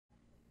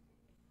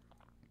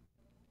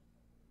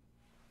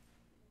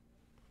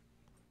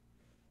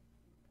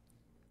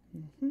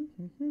Let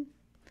me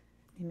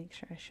make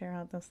sure I share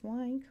out this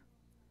link.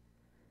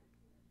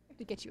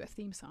 To get you a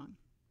theme song.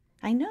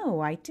 I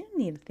know, I do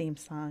need a theme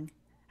song.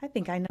 I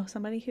think I know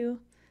somebody who.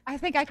 I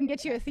think I can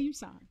get you a theme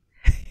song.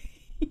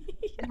 You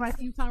want a Yes.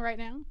 theme song right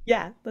now?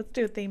 Yeah, let's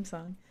do a theme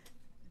song.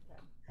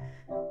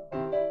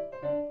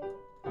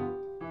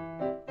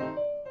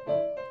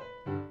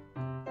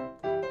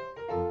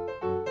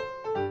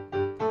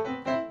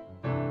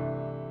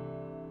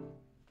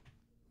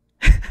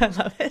 I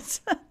love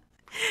it.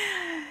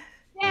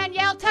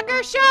 Danielle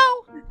Tucker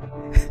Show.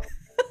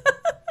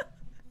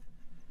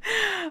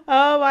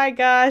 Oh my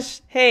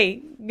gosh.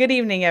 Hey, good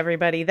evening,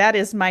 everybody. That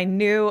is my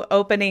new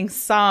opening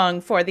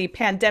song for the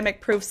Pandemic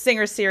Proof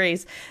Singer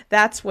Series.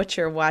 That's what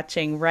you're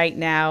watching right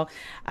now.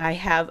 I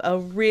have a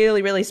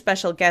really, really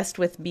special guest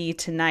with me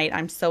tonight.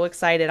 I'm so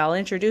excited. I'll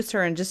introduce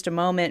her in just a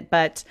moment,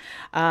 but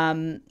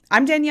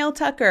I'm Danielle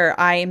Tucker.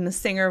 I'm the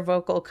singer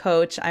vocal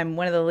coach. I'm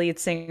one of the lead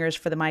singers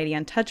for the Mighty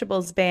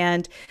Untouchables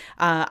band.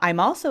 I'm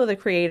also the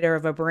creator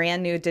of a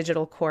brand new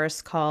digital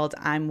course called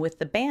I'm with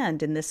the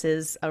Band, and this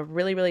is a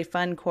really, really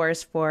fun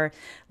course for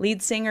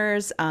lead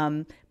singers.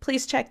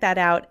 Please check that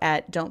out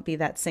at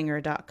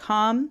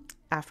don'tbethatsinger.com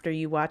after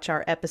you watch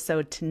our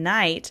episode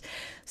tonight.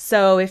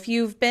 So if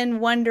you've been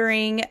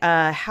wondering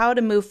how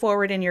to move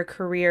forward in your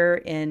career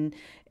in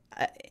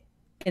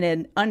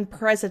an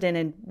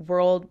unprecedented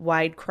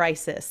worldwide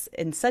crisis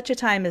in such a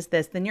time as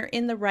this, then you're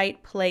in the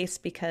right place,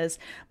 because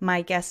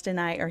my guest and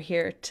I are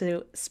here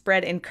to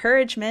spread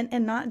encouragement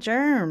and not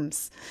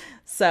germs.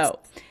 So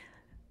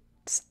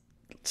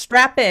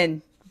strap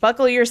in,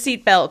 buckle your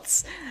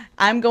seatbelts.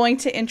 I'm going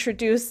to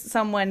introduce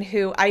someone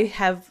who I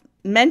have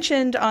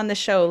mentioned on the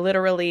show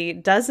literally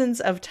dozens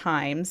of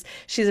times.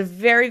 She's a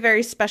very,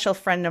 very special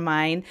friend of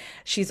mine.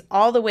 She's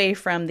all the way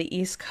from the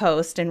East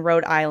Coast in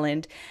Rhode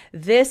Island.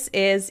 This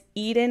is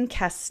Eden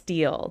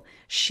Casteel.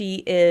 She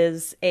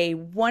is a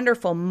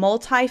wonderful,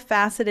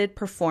 multifaceted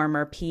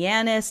performer,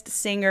 pianist,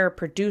 singer,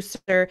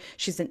 producer.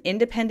 She's an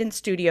independent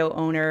studio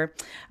owner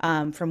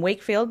from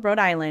Wakefield, Rhode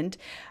Island.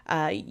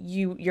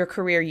 Your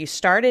career, you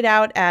started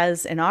out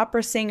as an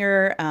opera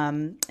singer,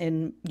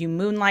 and you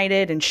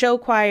moonlighted in show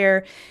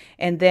choir.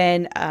 And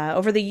then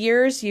over the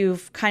years,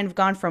 you've kind of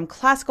gone from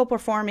classical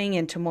performing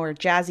into more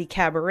jazzy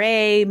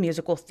cabaret,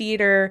 musical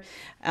theater,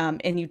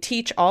 and you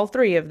teach all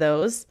three of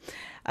those.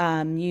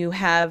 You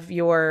have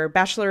your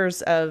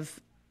Bachelor's of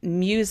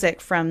Music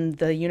from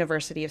the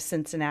University of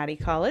Cincinnati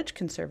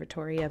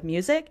College-Conservatory of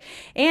Music,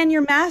 and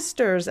your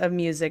Master's of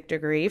Music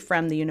Degree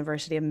from the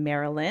University of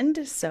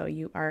Maryland. So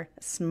you are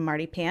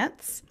smarty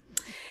pants.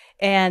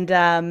 And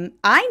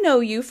I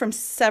know you from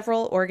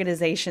several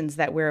organizations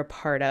that we're a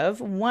part of.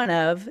 One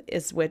of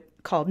is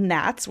called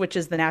NATS, which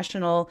is the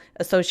National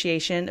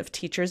Association of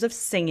Teachers of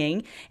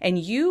Singing. And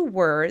you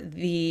were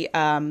the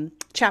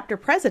chapter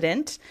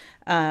president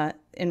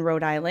in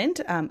Rhode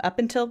Island up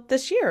until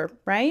this year,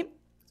 right?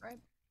 Right.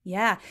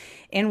 Yeah.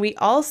 And we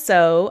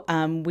also,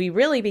 we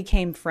really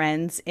became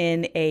friends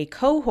in a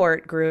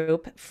cohort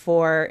group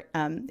for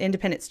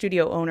independent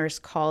studio owners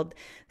called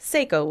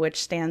SACO,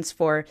 which stands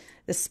for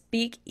the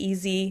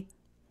Speakeasy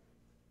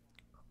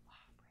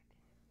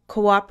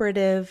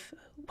Cooperative.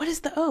 What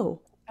is the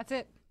O? That's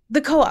it.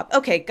 The co-op.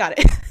 Okay, got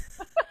it.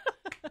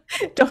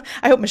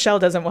 I hope Michelle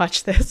doesn't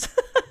watch this.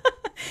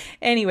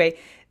 Anyway,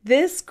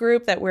 this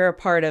group that we're a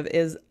part of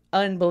is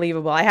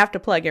unbelievable. I have to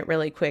plug it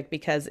really quick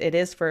because it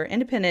is for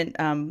independent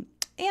and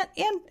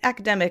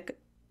academic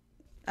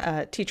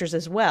teachers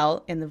as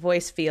well in the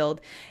voice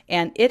field.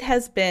 And it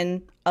has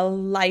been a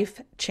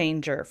life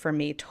changer for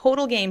me,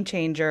 total game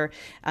changer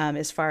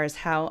as far as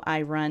how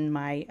I run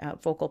my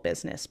vocal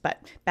business.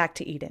 But back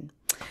to Eden.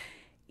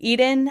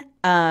 Eden,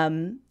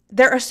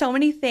 there are so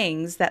many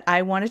things that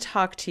I want to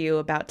talk to you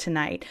about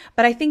tonight,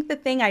 but I think the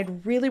thing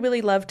I'd really,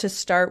 really love to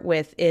start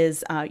with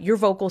is your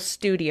vocal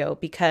studio,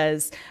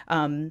 because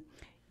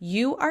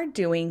you are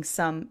doing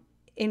some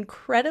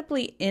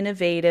incredibly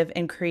innovative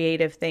and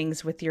creative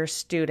things with your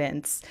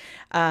students.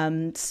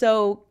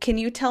 So can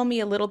you tell me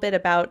a little bit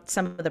about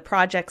some of the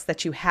projects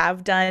that you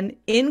have done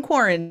in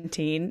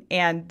quarantine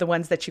and the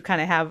ones that you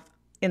kind of have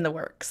in the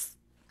works?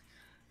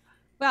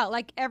 Well,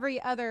 like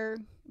every other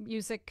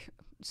music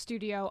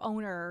studio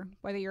owner,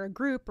 whether you're a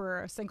group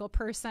or a single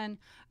person,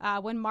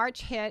 when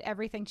March hit,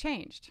 everything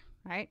changed,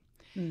 right?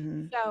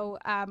 Mm-hmm. So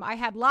I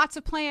had lots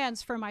of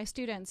plans for my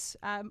students.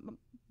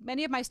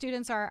 Many of my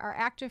students are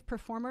active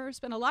performers,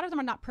 but a lot of them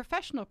are not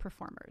professional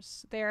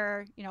performers.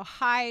 They're,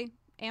 high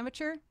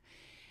amateur,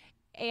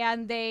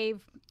 and they've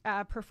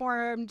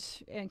performed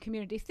in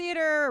community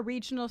theater,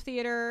 regional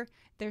theater.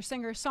 They're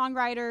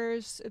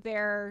singer-songwriters.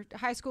 They're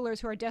high schoolers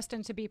who are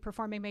destined to be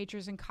performing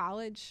majors in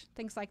college,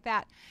 things like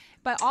that.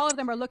 But all of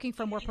them are looking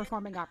for more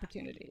performing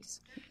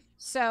opportunities.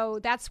 So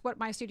that's what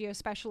my studio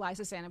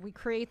specializes in. And we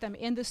create them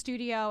in the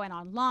studio and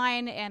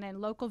online and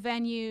in local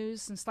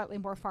venues and slightly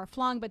more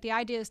far-flung. But the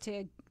idea is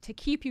to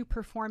keep you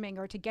performing,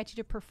 or to get you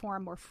to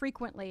perform more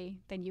frequently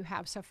than you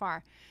have so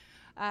far.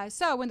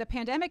 So when the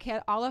pandemic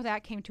hit, all of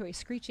that came to a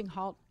screeching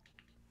halt.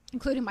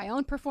 including my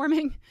own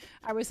performing.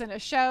 I was in a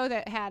show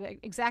that had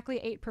exactly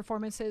 8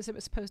 performances. It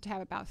was supposed to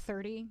have about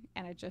 30,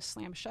 and it just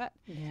slammed shut.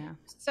 Yeah.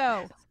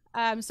 So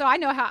I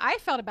know how I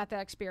felt about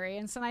that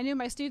experience, and I knew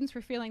my students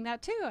were feeling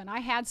that too. And I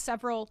had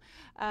several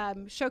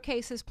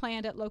showcases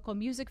planned at local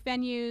music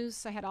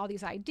venues. I had all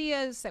these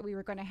ideas that we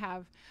were going to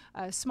have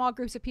small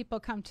groups of people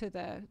come to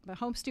the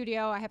home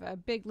studio. I have a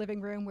big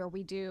living room where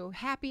we do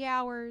happy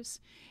hours,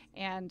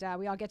 and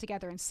we all get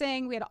together and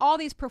sing. We had all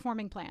these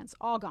performing plans,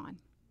 all gone.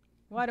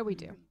 What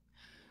do?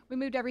 We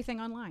moved everything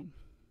online.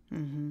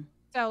 Mm-hmm.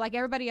 So like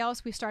everybody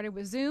else, we started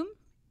with Zoom,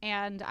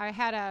 and I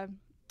had a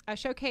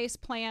showcase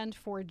planned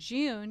for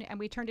June, and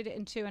we turned it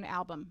into an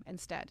album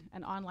instead,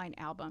 an online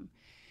album.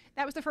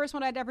 That was the first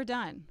one I'd ever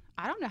done.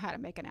 I don't know how to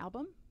make an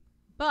album,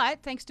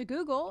 but thanks to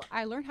Google,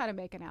 I learned how to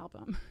make an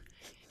album.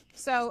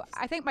 So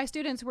I think my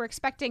students were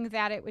expecting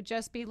that it would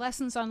just be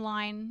lessons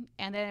online,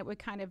 and then it would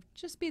kind of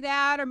just be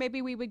that, or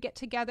maybe we would get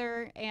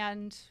together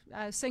and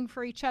sing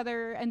for each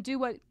other and do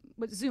what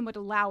Zoom would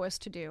allow us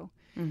to do.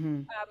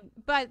 Mm-hmm.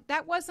 But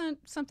that wasn't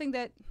something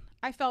that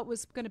I felt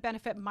was going to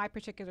benefit my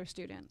particular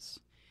students.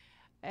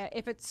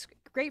 If it's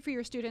great for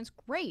your students,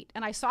 great.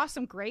 And I saw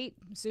some great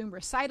Zoom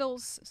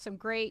recitals, some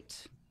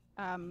great,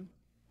 kind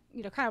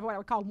of what I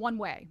would call one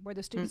way, where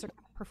the students are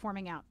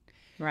performing out.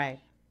 Right.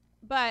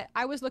 But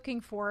I was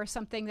looking for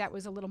something that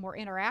was a little more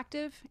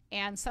interactive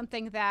and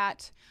something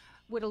that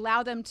would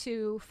allow them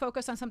to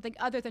focus on something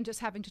other than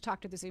just having to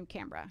talk to the Zoom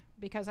camera.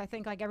 Because I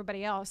think, like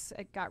everybody else,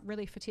 it got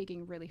really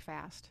fatiguing really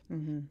fast.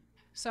 Mm-hmm.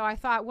 So I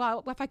thought,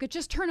 well, if I could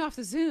just turn off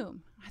the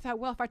Zoom. I thought,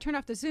 well, if I turn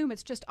off the Zoom,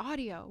 it's just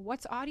audio.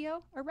 What's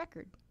audio? A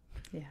record.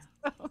 Yeah.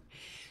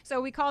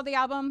 So we called the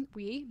album,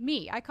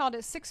 I called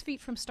it 6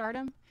 Feet from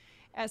Stardom,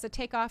 as a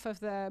takeoff of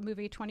the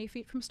movie 20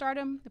 Feet from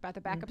Stardom about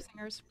the backup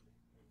singers.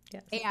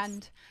 Yes.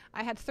 And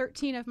I had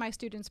 13 of my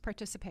students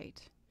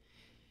participate.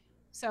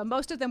 So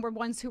most of them were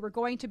ones who were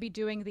going to be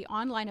doing the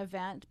online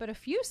event, but a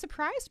few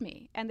surprised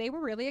me, and they were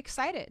really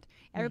excited.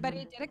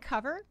 Everybody did a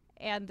cover,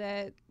 and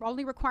the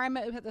only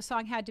requirement was that the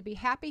song had to be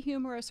happy,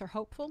 humorous, or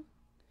hopeful.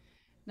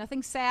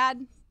 Nothing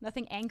sad,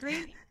 nothing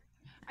angry.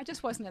 I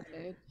just wasn't in the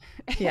mood.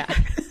 Yeah.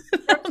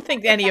 I don't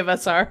think any of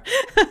us are.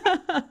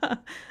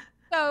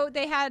 So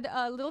they had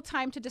a little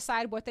time to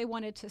decide what they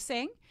wanted to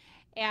sing,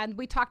 and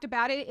we talked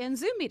about it in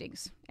Zoom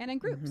meetings and in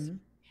groups. Mm-hmm.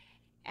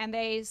 And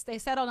they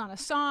settled on a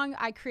song.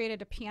 I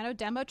created a piano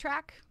demo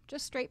track,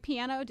 just straight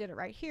piano, did it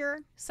right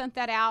here, sent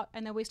that out,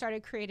 and then we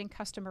started creating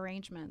custom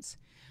arrangements.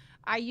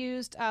 I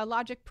used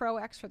Logic Pro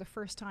X for the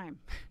first time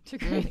to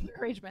create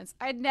the arrangements.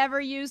 I'd never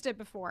used it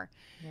before,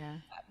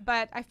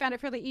 but I found it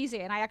fairly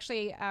easy, and I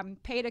actually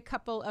paid a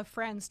couple of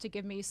friends to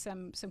give me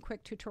some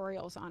quick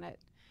tutorials on it.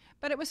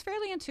 But it was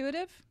fairly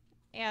intuitive,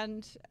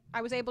 and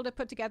I was able to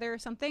put together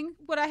something.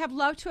 Would I have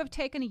loved to have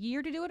taken a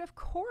year to do it? Of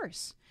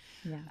course.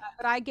 Yeah.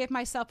 But I gave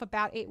myself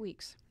about 8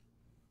 weeks.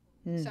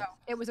 So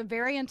it was a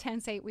very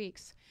intense 8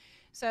 weeks.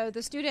 So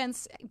the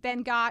students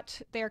then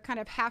got their kind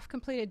of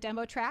half-completed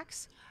demo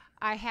tracks.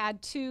 I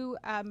had 2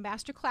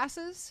 master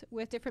classes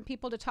with different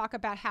people to talk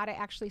about how to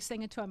actually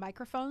sing into a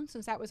microphone,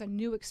 since that was a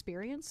new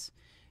experience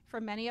for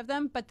many of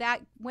them. But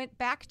that went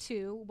back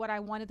to what I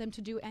wanted them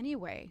to do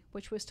anyway,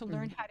 which was to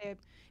learn how to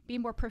be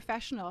more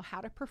professional,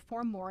 how to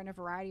perform more in a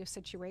variety of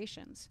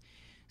situations.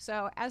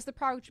 So as the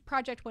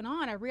project went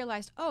on, I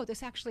realized, oh,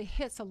 this actually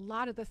hits a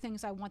lot of the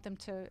things I want them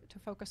to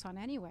focus on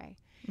anyway.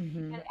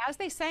 And as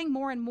they sang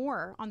more and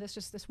more on this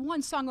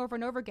one song over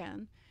and over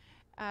again,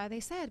 they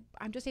said,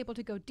 I'm just able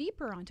to go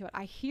deeper onto it.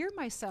 I hear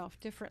myself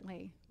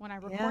differently when I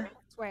record it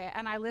this way,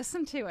 and I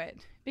listen to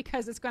it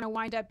because it's going to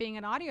wind up being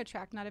an audio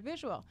track, not a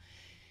visual.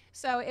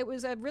 So it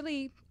was a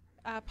really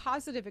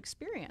positive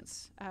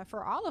experience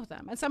for all of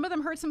them. And some of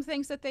them heard some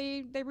things that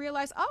they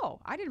realized, oh,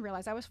 I didn't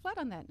realize I was flat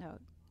on that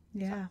note.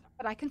 Yeah. So,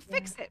 but I can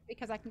fix it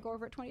because I can go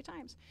over it 20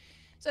 times.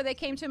 So they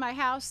came to my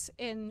house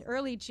in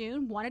early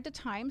June, one at a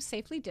time,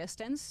 safely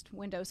distanced,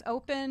 windows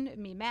open,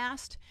 me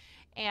masked,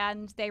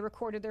 and they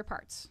recorded their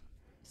parts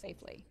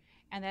safely.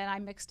 And then I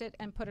mixed it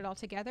and put it all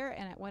together,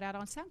 and it went out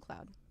on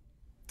SoundCloud.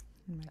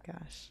 Oh my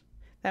gosh.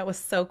 That was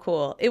so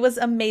cool. It was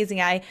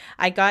amazing.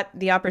 I got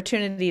the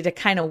opportunity to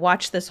kind of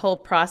watch this whole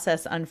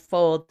process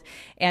unfold,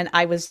 and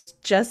I was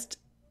just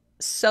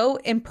so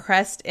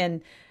impressed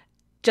and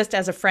just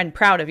as a friend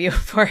proud of you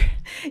for,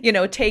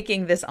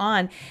 taking this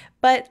on,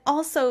 but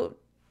also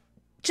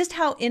just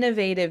how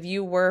innovative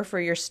you were for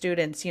your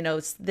students.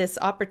 This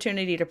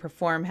opportunity to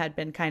perform had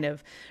been kind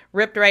of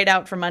ripped right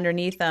out from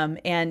underneath them,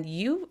 and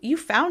you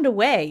found a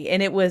way,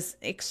 and it was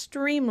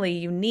extremely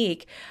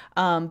unique.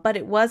 But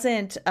it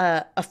wasn't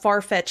a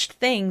far-fetched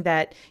thing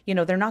that,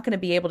 they're not going to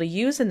be able to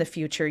use in the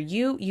future.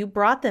 You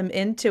brought them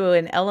into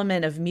an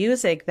element of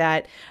music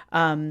that,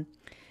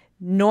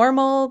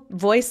 normal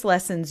voice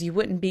lessons, you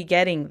wouldn't be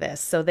getting this.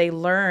 So they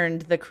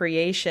learned the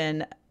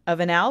creation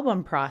of an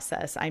album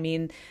process. I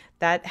mean,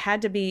 that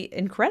had to be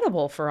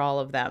incredible for all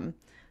of them.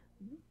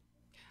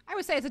 I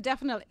would say it's a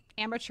definite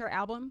amateur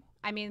album.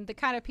 I mean, the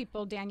kind of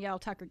people Danielle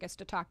Tucker gets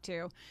to talk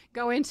to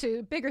go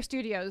into bigger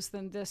studios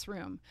than this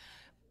room.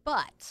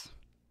 But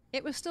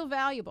it was still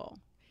valuable.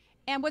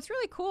 And what's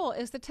really cool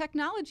is the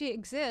technology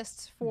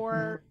exists Hmm.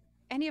 for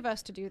any of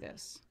us to do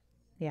this,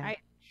 Yeah. right?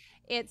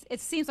 It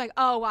seems like,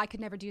 oh, well, I could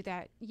never do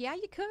that. Yeah,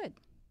 you could.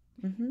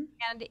 Hmm.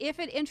 And if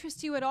it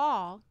interests you at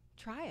all,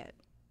 try it.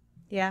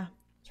 Yeah.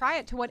 Try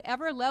it to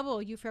whatever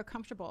level you feel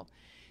comfortable.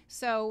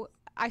 So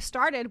I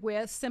started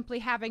with simply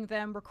having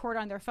them record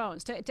on their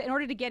phones. In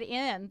order to get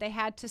in, they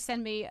had to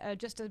send me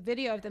just a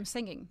video of them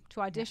singing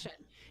to audition,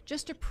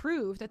 just to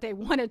prove that they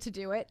wanted to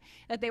do it,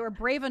 that they were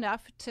brave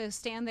enough to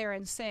stand there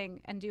and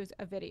sing and do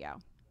a video.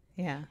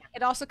 Yeah.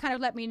 It also kind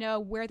of let me know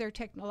where their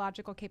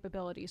technological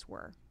capabilities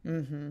were.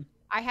 Hmm.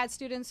 I had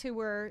students who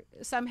were,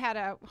 some had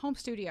a home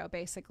studio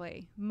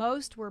basically.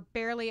 Most were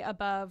barely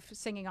above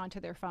singing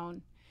onto their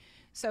phone.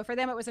 So for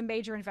them, it was a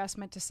major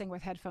investment to sing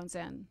with headphones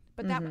in,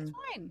 but that was Hmm.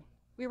 fine.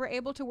 We were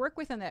able to work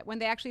within it. When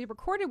they actually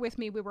recorded with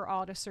me, we were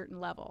all at a certain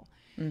level.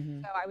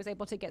 Hmm. So I was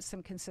able to get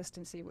some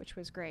consistency, which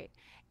was great.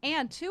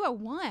 And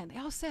 201, they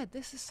all said,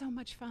 this is so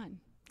much fun.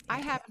 I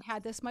Yeah. haven't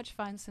had this much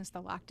fun since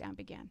the lockdown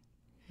began.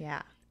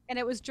 Yeah. And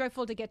it was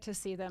joyful to get to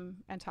see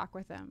them and talk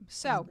with them.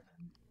 So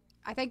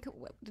I think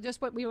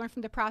just what we learned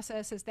from the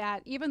process is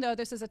that even though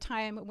this is a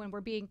time when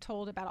we're being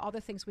told about all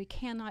the things we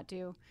cannot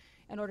do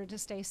in order to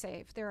stay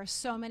safe, there are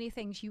so many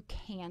things you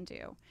can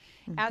do.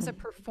 As a Hmm.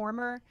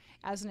 performer,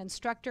 as an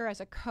instructor, as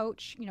a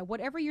coach, you know,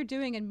 whatever you're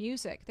doing in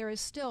music, there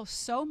is still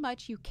so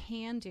much you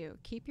can do.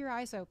 Keep your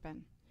eyes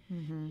open.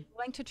 Hmm.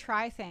 Willing to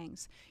try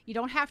things. You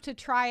don't have to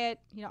try it,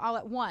 you know, all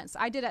at once.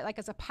 I did it like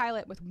as a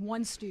pilot with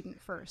one student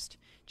first,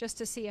 just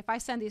to see if I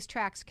send these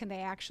tracks, can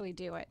they actually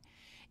do it?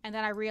 And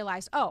then I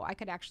realized, oh, I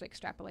could actually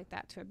extrapolate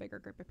that to a bigger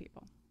group of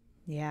people.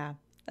 Yeah.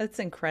 That's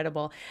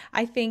incredible.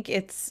 I think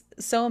it's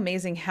so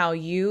amazing how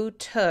you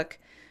took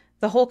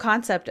the whole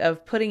concept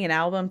of putting an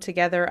album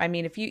together. I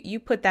mean, if you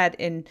put that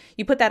in,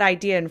 you put that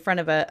idea in front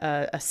of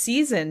a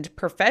seasoned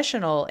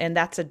professional, and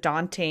that's a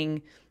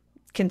daunting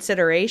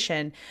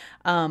consideration.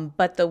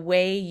 But the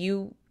way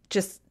you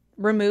just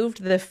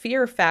removed the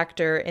fear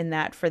factor in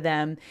that for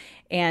them,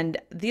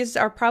 and these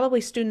are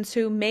probably students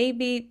who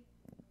maybe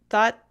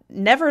thought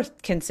never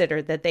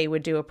considered that they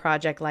would do a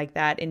project like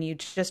that, and you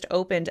just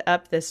opened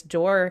up this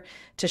door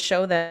to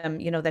show them,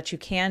 that you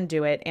can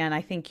do it. And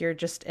I think you're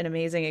just an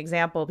amazing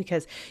example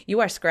because you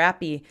are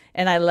scrappy,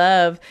 and I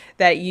love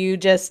that you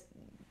just,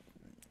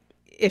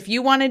 if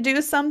you want to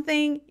do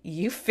something,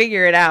 you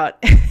figure it out.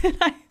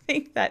 I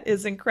think that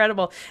is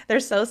incredible. They're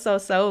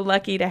so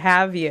lucky to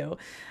have you.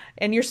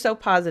 And you're so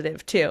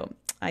positive too.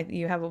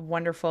 You have a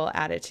wonderful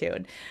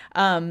attitude.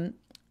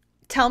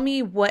 Tell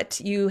me what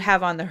you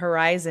have on the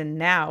horizon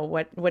now.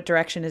 What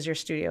direction is your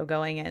studio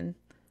going in?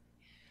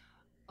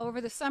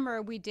 Over the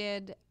summer, we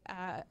did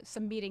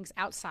some meetings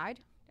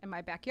outside in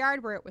my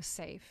backyard where it was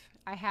safe.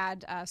 I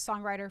had a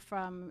songwriter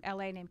from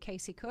LA named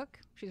Casey Cook.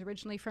 She's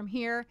originally from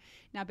here,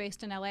 now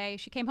based in LA.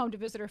 She came home to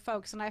visit her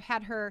folks, and I've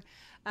had her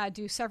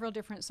do several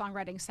different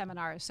songwriting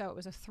seminars. So it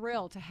was a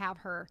thrill to have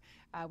her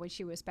when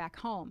she was back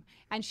home.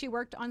 And she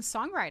worked on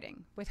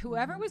songwriting with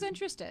whoever was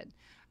interested.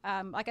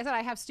 Like I said,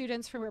 I have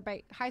students from about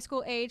high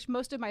school age.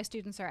 Most of my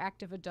students are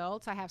active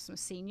adults. I have some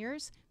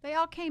seniors. They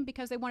all came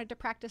because they wanted to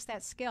practice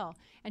that skill,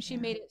 and she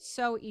made it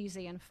so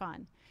easy and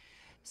fun.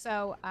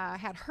 So I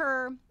had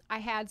her. I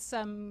had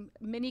some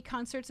mini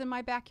concerts in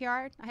my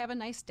backyard. I have a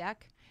nice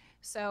deck.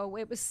 So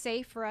it was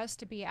safe for us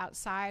to be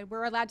outside.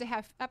 We're allowed to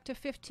have up to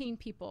 15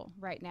 people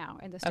right now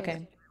in the state of Okay.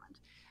 Rhode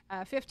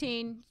Island.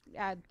 15,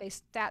 they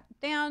sat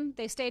down,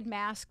 they stayed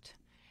masked,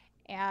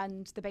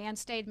 and the band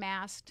stayed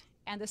masked.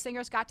 And the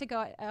singers got to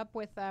go up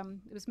with,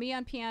 it was me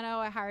on piano.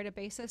 I hired a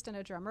bassist and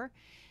a drummer.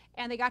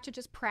 And they got to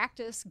just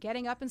practice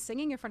getting up and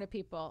singing in front of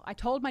people. I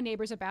told my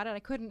neighbors about it. I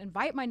couldn't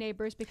invite my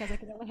neighbors because I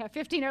could only have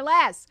 15 or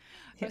less.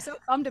 I was so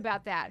bummed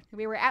about that.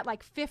 We were at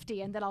like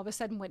 50, and then all of a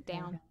sudden went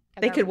down.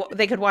 They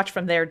could watch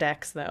from their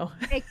decks though.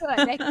 They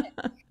could. They could.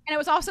 And it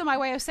was also my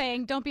way of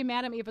saying, don't be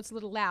mad at me if it's a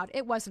little loud.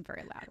 It wasn't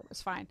very loud. It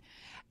was fine.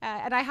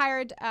 And I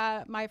hired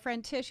my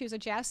friend Tish, who's a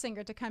jazz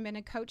singer, to come in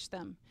and coach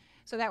them.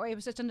 So that way it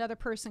was just another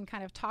person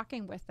kind of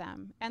talking with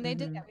them. And they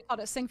did that. We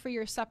called it Sing for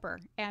Your Supper.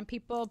 And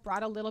people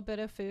brought a little bit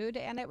of food,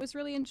 and it was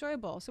really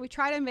enjoyable. So we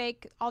try to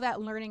make all that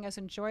learning as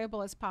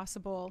enjoyable as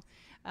possible.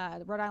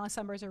 The Rhode Island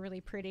summers are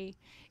really pretty.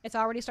 It's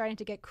already starting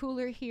to get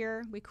cooler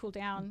here. We cool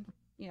down,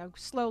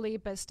 slowly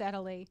but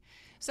steadily.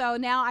 So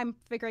now I'm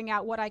figuring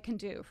out what I can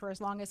do for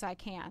as long as I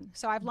can.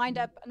 So I've lined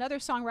up another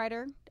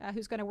songwriter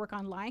who's going to work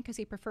online because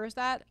he prefers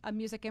that, a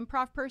music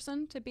improv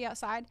person to be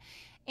outside.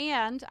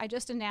 And I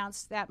just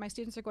announced that my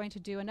students are going to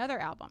do another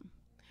album,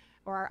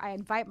 or I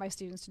invite my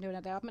students to do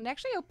another album. And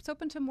actually, it's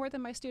open to more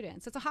than my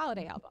students. It's a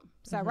holiday album.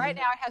 So right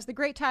now it has the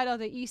great title,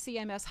 the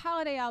ECMS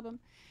Holiday Album,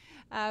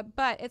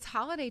 but it's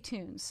holiday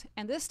tunes.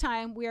 And this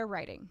time we are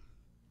writing,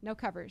 no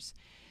covers.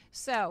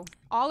 So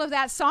all of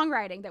that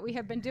songwriting that we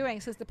have been doing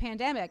since the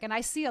pandemic, and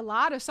I see a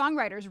lot of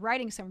songwriters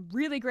writing some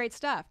really great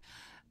stuff.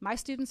 My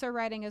students are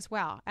writing as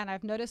well, and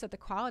I've noticed that the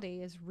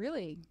quality is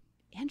really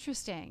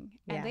interesting,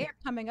 and Yeah. they are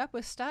coming up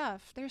with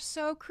stuff. They're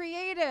so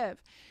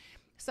creative.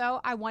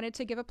 So I wanted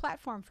to give a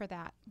platform for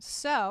that.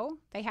 So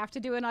they have to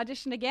do an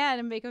audition again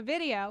and make a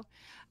video.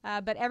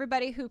 But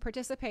everybody who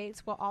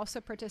participates will also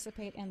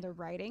participate in the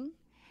writing.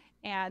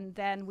 And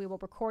then we will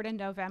record in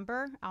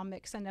November. I'll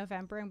mix in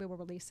November and we will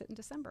release it in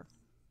December.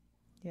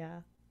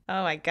 Yeah.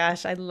 Oh my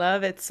gosh, I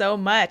love it so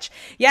much.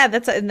 Yeah,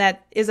 and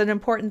that is an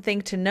important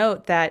thing to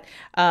note that,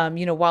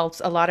 while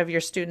a lot of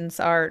your students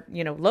are,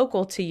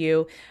 local to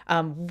you,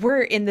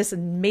 we're in this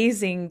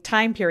amazing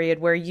time period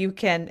where you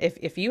can,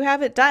 if you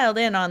have it dialed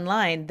in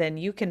online, then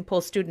you can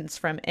pull students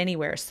from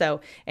anywhere.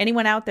 So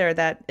anyone out there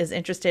that is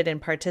interested in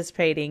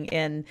participating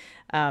in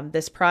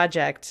this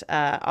project,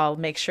 I'll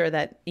make sure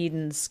that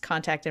Eden's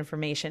contact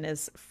information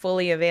is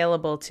fully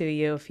available to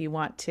you if you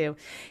want to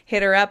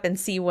hit her up and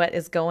see what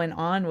is going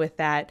on with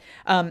that.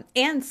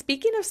 And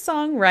speaking of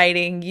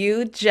songwriting,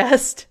 you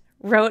just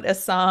wrote a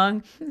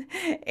song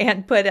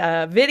and put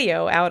a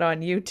video out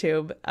on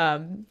YouTube.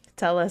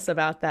 Tell us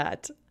about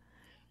that.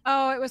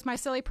 Oh, it was my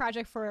silly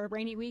project for a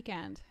rainy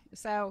weekend.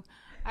 So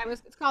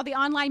it's called the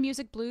Online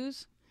Music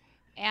Blues,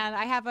 and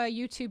I have a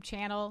YouTube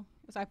channel,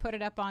 so I put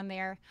it up on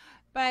there.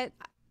 But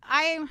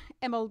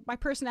my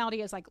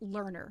personality is like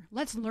learner.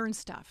 Let's learn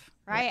stuff,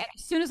 right? And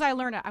as soon as I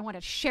learn it, I want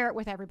to share it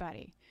with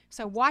everybody.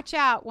 So watch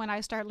out when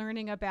I start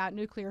learning about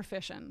nuclear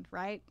fission,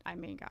 right? I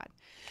mean,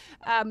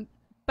 God.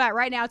 But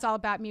right now it's all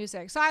about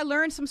music. So I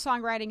learned some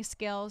songwriting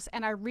skills,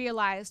 and I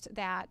realized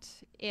that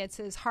it's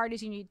as hard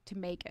as you need to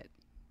make it,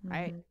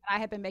 right? I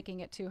had been making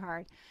it too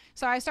hard.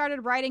 So I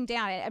started writing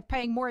down and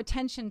paying more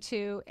attention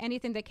to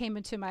anything that came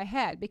into my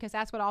head, because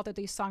that's what all of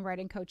these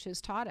songwriting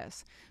coaches taught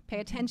us. Pay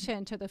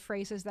attention to the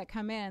phrases that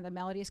come in, the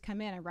melodies come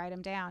in, and write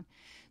them down.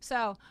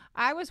 So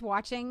I was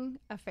watching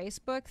a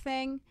Facebook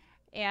thing,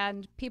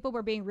 and people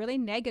were being really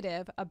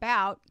negative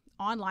about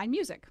online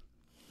music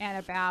and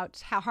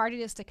about how hard it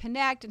is to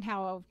connect and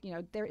how,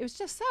 it was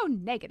just so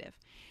negative.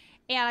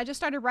 And I just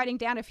started writing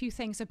down a few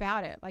things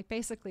about it, like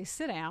basically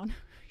sit down,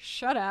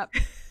 shut up,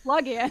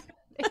 plug in,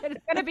 it's going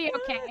to be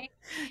okay.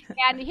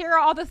 And here are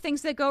all the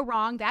things that go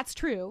wrong. That's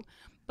true.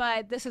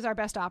 But this is our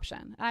best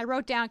option. And I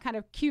wrote down kind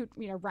of cute,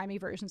 rhymey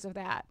versions of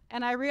that.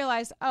 And I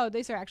realized, oh,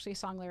 these are actually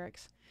song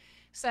lyrics.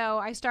 So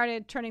I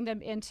started turning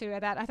them into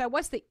that. I thought,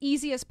 what's the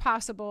easiest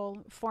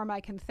possible form I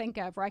can think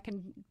of where I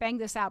can bang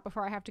this out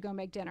before I have to go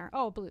make dinner?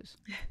 Oh, blues.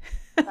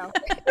 So,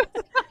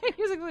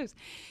 music blues.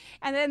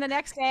 And then the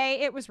next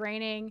day it was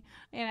raining.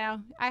 I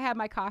had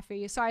my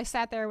coffee. So I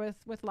sat there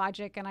with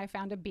Logic and I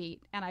found a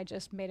beat and I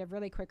just made a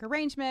really quick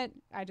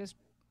arrangement. I just,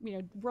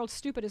 world's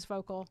stupidest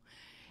vocal.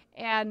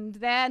 And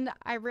then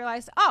I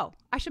realized, oh,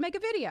 I should make a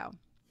video.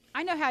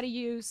 I know how to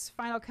use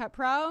Final Cut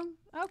Pro.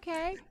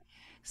 Okay.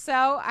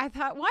 So I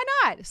thought, why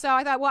not? So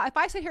I thought, well, if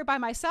I sit here by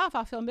myself,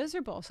 I'll feel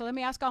miserable. So let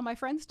me ask all my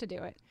friends to do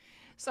it.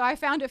 So I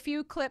found a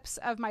few clips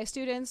of my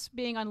students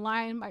being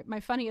online, my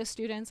funniest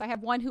students. I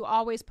have one who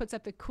always puts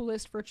up the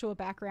coolest virtual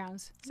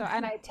backgrounds. So,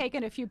 and I had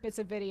taken a few bits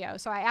of video.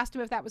 So I asked him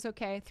if that was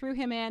okay, threw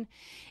him in,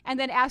 and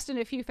then asked in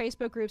a few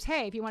Facebook groups,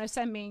 hey, if you want to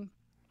send me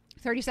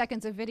 30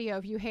 seconds of video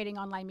of you hating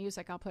online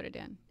music, I'll put it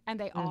in. And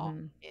they all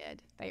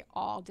did. They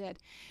all did.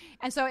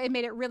 And so it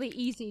made it really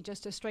easy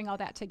just to string all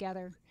that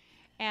together.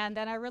 And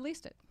then I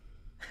released it.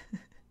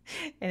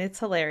 And it's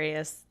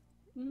hilarious.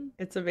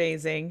 It's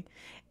amazing.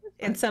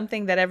 And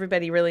something that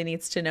everybody really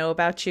needs to know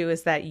about you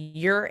is that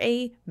you're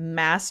a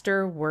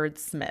master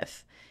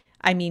wordsmith.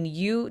 I mean,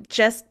 you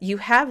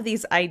have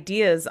these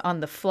ideas on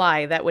the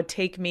fly that would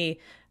take me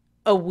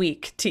a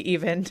week to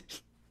even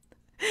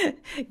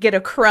get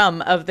a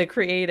crumb of the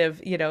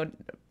creative,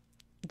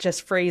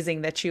 just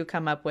phrasing that you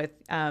come up with.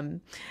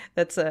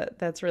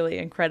 That's really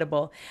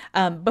incredible.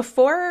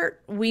 Before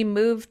we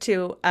move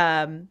to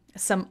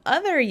some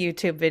other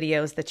YouTube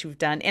videos that you've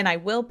done, and I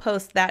will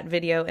post that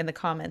video in the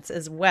comments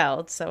as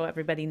well, so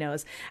everybody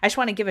knows. I just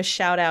want to give a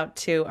shout out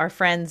to our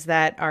friends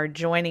that are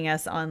joining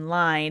us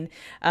online.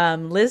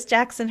 Liz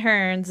Jackson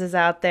Hearns is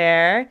out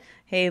there.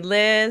 Hey,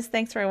 Liz,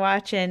 thanks for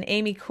watching.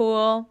 Amy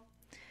Cool,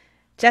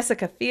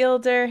 Jessica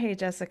Fielder. Hey,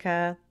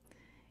 Jessica.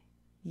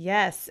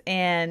 Yes,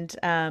 and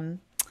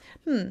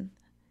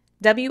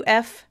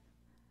WF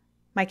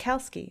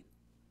Michalski.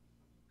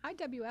 Hi,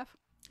 WF.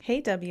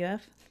 Hey,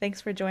 WF. Thanks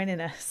for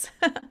joining us.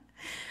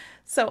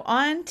 So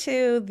on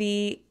to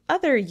the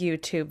other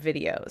YouTube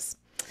videos.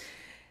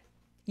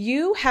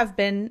 You have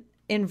been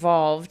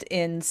involved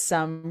in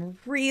some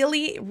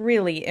really,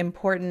 really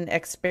important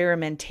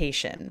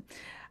experimentation.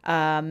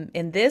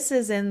 And this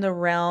is in the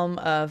realm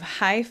of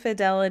high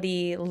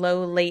fidelity,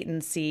 low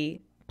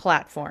latency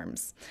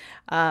platforms.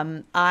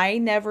 I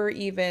never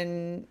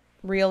even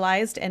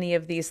realized any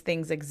of these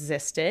things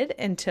existed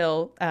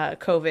until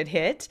COVID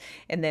hit,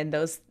 and then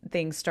those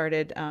things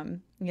started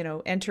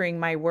entering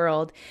my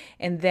world.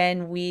 And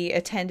then we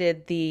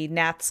attended the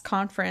NATS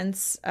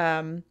conference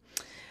a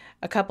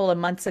couple of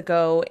months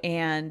ago,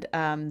 and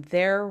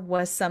there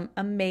was some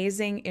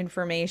amazing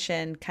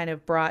information kind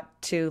of brought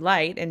to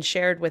light and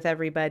shared with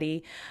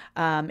everybody,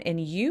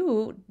 and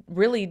you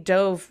really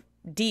dove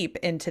deep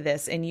into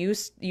this, and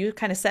you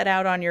kind of set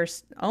out on your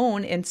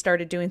own and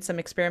started doing some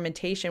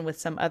experimentation with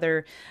some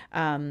other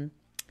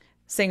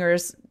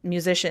singers,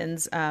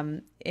 musicians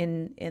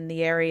in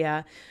the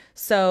area.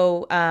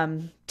 So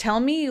tell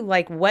me,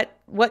 like,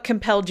 what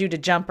compelled you to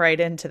jump right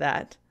into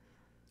that?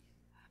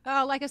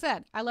 Oh, like I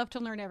said, I love to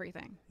learn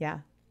everything, Yeah.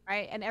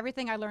 right? And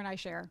everything I learn, I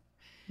share.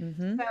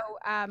 Mm-hmm. So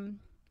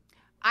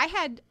I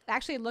had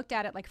actually looked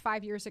at it like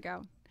 5 years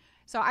ago.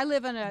 So I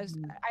live in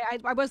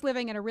I was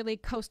living in a really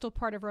coastal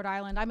part of Rhode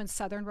Island. I'm in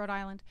southern Rhode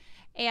Island,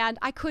 and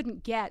I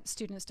couldn't get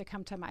students to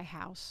come to my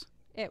house.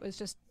 It was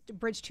just a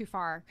bridge too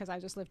far because I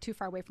just lived too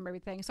far away from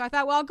everything. So I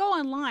thought, well, I'll go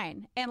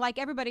online. And like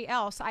everybody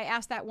else, I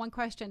asked that one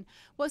question: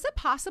 was it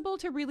possible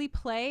to really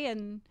play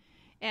and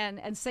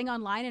sing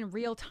online in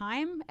real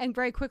time? And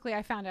very quickly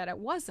I found out it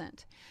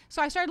wasn't.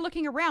 So I started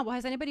looking around. Well,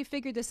 has anybody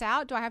figured this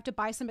out? Do I have to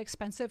buy some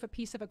expensive a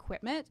piece of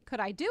equipment? Could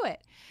I do it?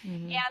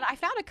 Mm-hmm. And I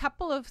found a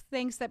couple of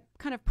things that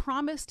kind of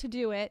promised to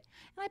do it.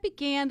 And I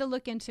began to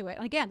look into it.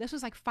 And again, this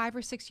was like 5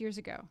 or 6 years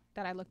ago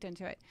that I looked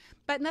into it.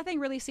 But nothing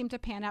really seemed to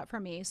pan out for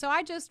me. So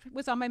I just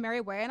was on my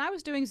merry way. And I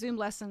was doing Zoom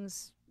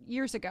lessons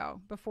years ago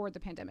before the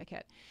pandemic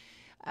hit.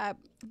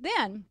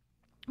 Then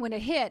when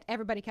it hit,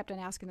 everybody kept on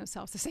asking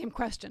themselves the same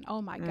question.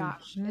 Oh my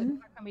gosh, how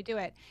can we do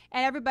it?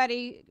 And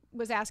everybody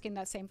was asking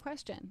that same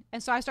question.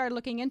 And so I started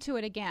looking into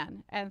it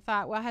again and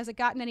thought, well, has it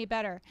gotten any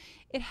better?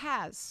 It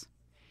has.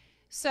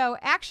 So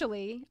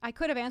actually, I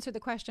could have answered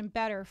the question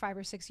better 5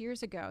 or 6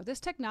 years ago.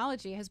 This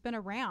technology has been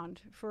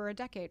around for a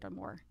decade or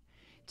more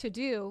to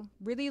do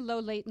really low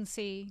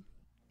latency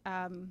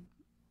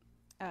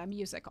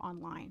music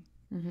online.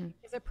 Mm-hmm.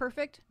 Is it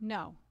perfect?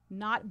 No.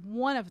 Not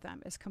one of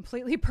them is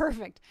completely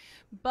perfect,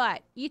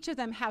 but each of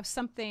them have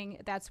something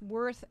that's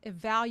worth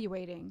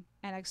evaluating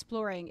and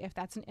exploring if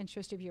that's an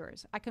interest of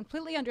yours. I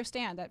completely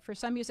understand that for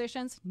some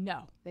musicians,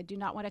 no, they do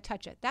not want to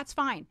touch it. That's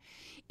fine.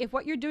 If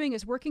what you're doing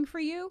is working for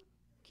you,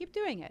 keep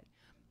doing it.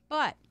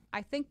 But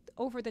I think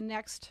over the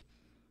next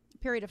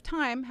period of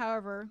time,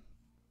 however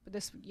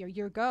this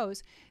year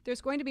goes,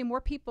 there's going to be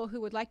more people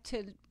who would like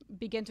to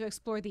begin to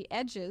explore the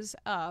edges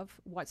of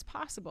what's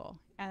possible.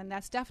 And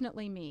that's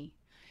definitely me.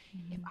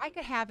 If I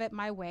could have it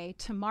my way,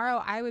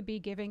 tomorrow I would be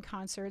giving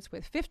concerts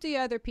with 50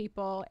 other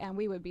people and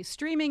we would be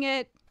streaming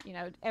it,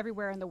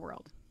 everywhere in the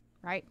world,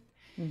 right?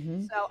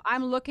 Mm-hmm. So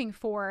I'm looking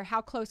for how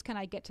close can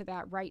I get to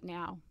that right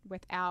now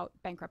without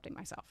bankrupting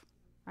myself,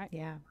 right?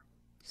 Yeah.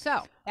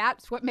 So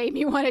that's what made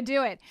me want to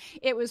do it.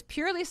 It was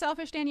purely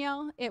selfish,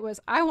 Danielle. It was,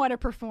 I want to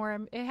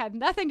perform. It had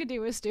nothing to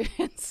do with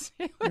students.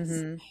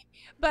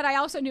 But I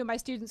also knew my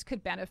students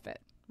could benefit,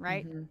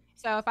 right? Mm-hmm.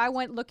 So if I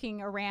went looking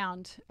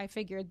around, I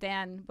figured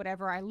then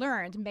whatever I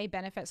learned may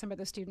benefit some of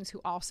the students who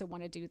also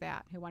want to do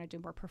that, who want to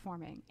do more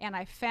performing. And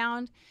I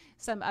found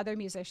some other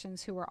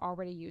musicians who were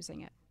already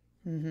using it.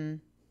 Mm-hmm.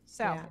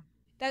 So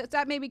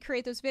that made me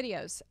create those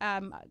videos.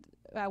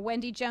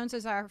 Wendy Jones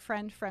is our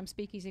friend from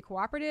Speakeasy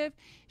Cooperative.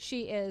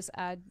 She is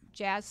a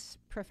jazz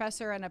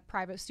professor and a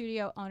private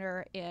studio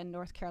owner in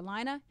North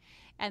Carolina.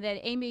 And then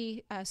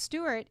Amy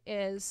Stewart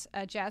is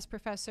a jazz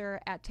professor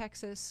at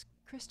Texas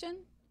Christian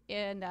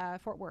in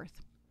Fort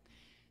Worth.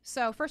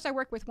 So first I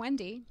worked with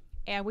Wendy,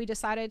 and we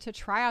decided to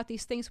try out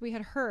these things we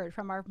had heard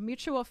from our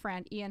mutual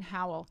friend, Ian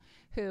Howell,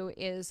 who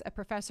is a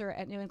professor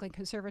at New England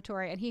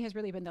Conservatory, and he has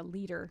really been the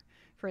leader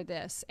for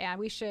this. And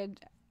we should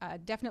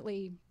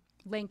definitely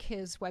link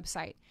his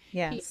website.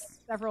 Yes. He has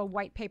several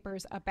white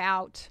papers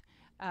about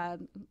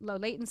low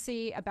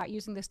latency, about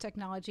using this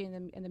technology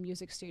in the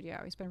music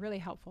studio. He's been really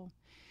helpful.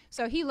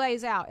 So he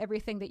lays out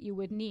everything that you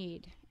would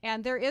need.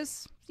 And there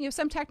is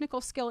some technical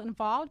skill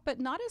involved,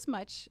 but not as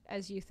much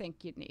as you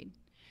think you'd need.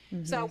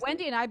 Mm-hmm. So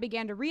Wendy and I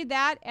began to read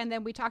that, and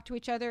then we talked to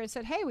each other and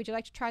said, hey, would you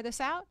like to try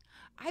this out?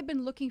 I've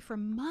been looking for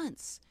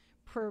months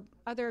for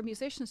other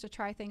musicians to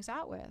try things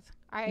out with.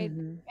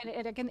 And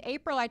in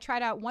April, I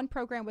tried out one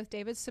program with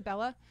David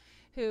Sabella,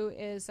 who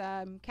is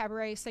a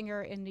cabaret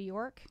singer in New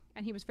York,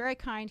 and he was very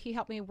kind. He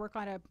helped me work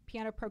on a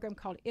piano program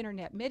called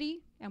Internet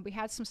MIDI, and we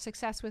had some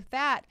success with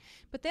that.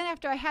 But then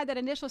after I had that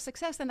initial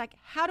success, then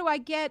how do I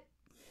get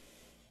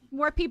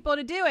more people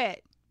to do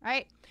it,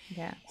 right?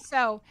 Yeah.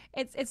 So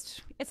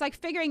it's like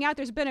figuring out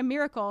there's been a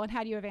miracle, and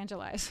how do you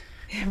evangelize?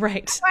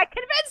 Right. How do I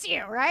convince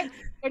you, right?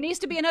 There needs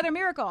to be another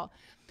miracle.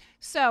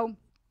 So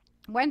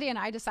Wendy and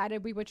I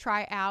decided we would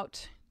try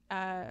out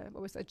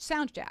what was it,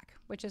 Sound Jack,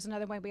 which is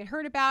another one we had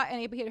heard about,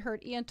 and we had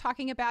heard Ian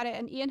talking about it,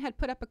 and Ian had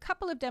put up a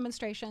couple of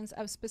demonstrations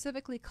of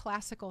specifically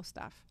classical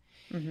stuff.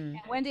 Mm-hmm.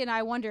 And Wendy and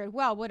I wondered,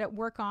 well, would it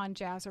work on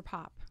jazz or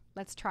pop?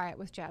 Let's try it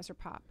with jazz or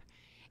pop.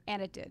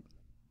 And it did.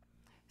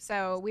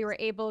 So we were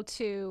able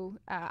to,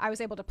 I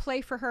was able to play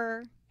for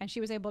her, and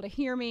she was able to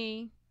hear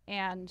me,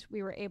 and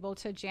we were able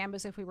to jam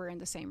as if we were in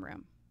the same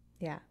room.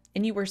 Yeah.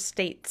 And you were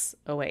states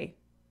away.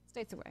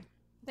 States away.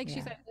 I think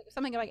she said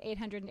something like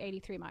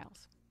 883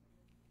 miles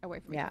away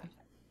from me. Yeah.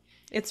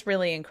 It's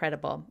really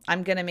incredible.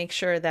 I'm going to make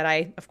sure that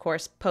I, of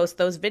course, post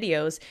those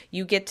videos.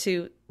 You get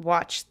to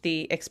watch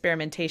the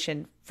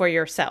experimentation for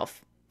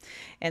yourself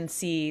and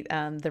see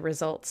the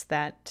results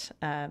that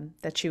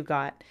you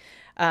got.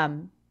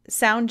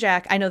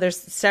 SoundJack, I know there's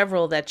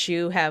several that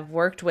you have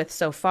worked with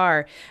so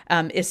far.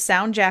 Is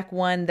SoundJack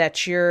one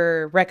that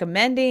you're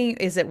recommending?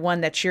 Is it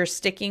one that you're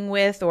sticking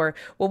with? Or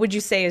what would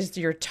you say is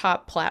your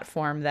top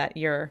platform that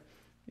you're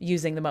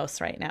using the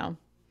most right now?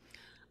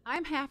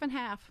 I'm half and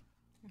half.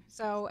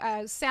 So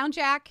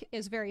SoundJack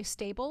is very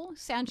stable.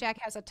 SoundJack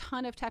has a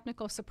ton of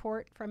technical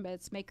support from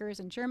its makers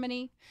in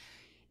Germany,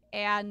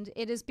 and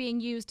it is being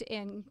used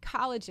in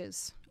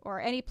colleges or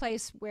any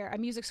place where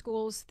music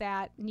schools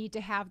that need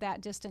to have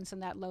that distance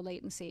and that low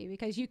latency,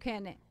 because you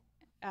can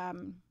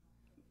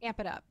amp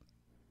it up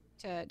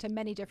to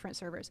many different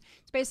servers.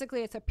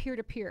 It's a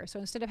peer-to-peer. So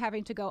instead of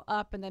having to go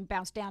up and then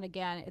bounce down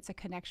again, it's a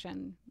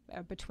connection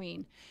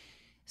between.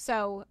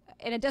 So,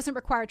 and it doesn't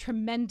require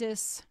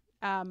tremendous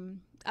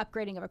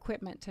upgrading of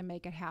equipment to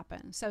make it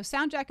happen. So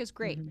SoundJack is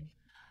great.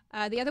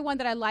 The other one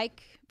that I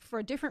like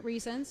for different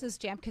reasons is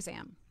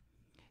Jamkazam.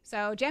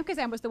 So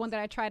Jamkazam was the one that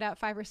I tried out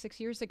 5 or 6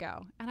 years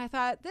ago. And I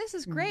thought, this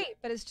is great,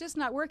 but it's just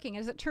not working.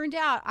 As it turned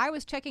out, I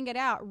was checking it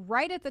out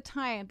right at the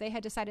time they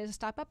had decided to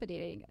stop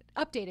updating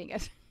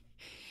it.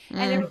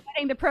 And they were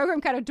letting the program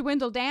kind of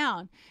dwindle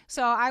down.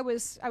 So I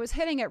was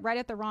hitting it right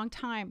at the wrong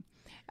time.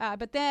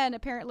 But then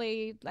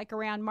apparently, like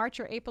around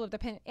March or April of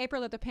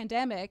the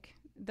pandemic,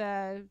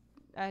 the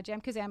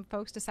Jamkazam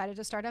folks decided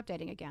to start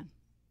updating again.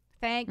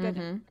 Thank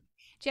goodness.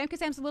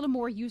 Jamkazam's a little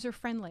more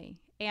user-friendly.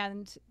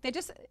 And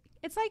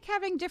it's like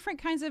having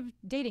different kinds of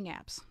dating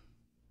apps.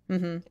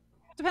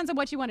 Depends on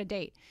what you want to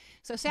date.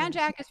 So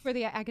SoundJack is for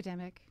the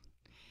academic,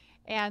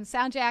 and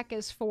SoundJack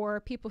is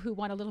for people who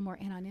want a little more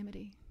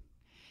anonymity.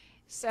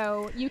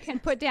 So you can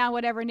put down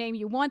whatever name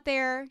you want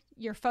there.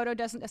 Your photo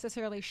doesn't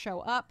necessarily show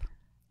up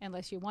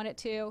unless you want it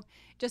to.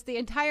 Just the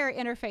entire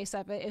interface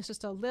of it is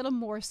just a little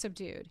more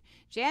subdued.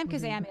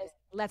 Jamkazam is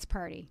let's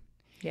party.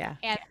 Yeah.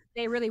 And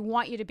they really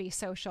want you to be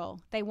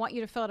social. They want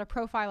you to fill out a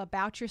profile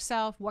about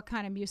yourself, what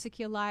kind of music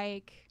you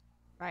like.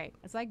 Right.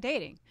 It's like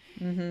dating.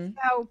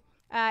 So,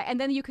 and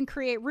then you can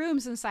create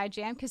rooms inside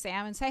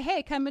Jamkazam and say,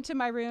 hey, come into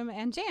my room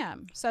and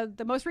jam. So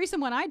the most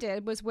recent one I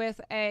did was with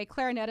a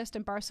clarinetist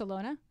in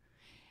Barcelona.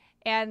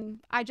 And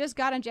I just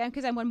got on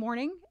Jamkazam one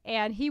morning,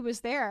 and he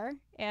was there.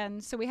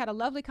 And so we had a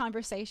lovely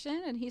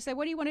conversation. And he said,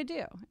 what do you want to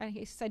do? And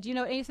he said, do you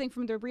know anything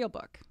from the reel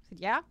book? I said,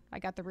 yeah, I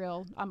got the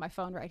reel on my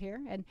phone right here.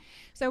 And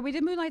so we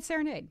did Moonlight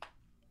Serenade.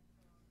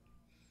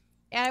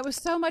 And it was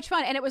so much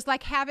fun. And it was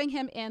like having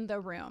him in the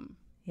room.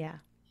 Yeah.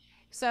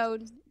 So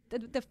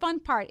the fun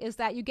part is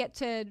that you get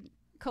to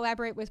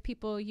collaborate with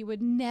people you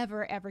would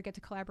never, ever get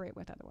to collaborate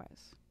with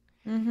otherwise.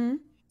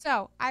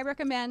 So I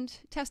recommend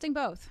testing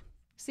both.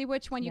 See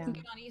which one you can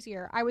get on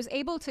easier. I was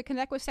able to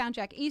connect with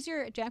SoundJack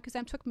easier.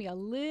 Jamkazam took me a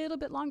little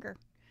bit longer.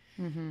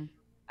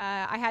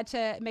 I had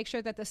to make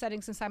sure that the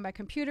settings inside my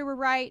computer were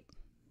right.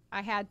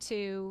 I had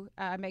to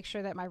make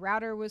sure that my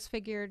router was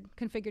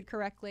configured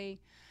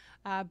correctly.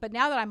 But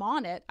now that I'm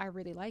on it, I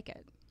really like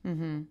it.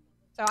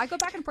 So I go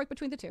back and forth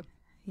between the two.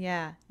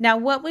 Yeah. Now,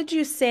 what would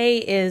you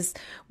say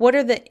what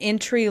are the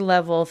entry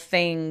level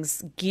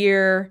things,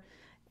 gear,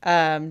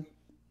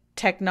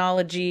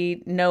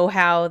 technology,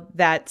 know-how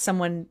that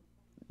someone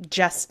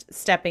just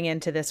stepping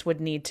into this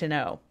would need to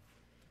know?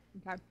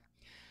 Okay.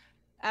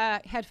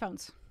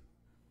 Headphones.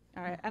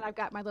 All right. And I've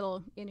got my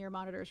little in-ear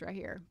monitors right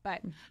here.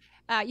 But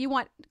you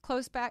want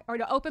closed back or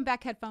open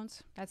back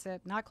headphones. That's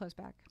it. Not closed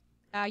back.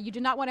 You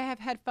do not want to have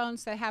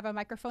headphones that have a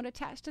microphone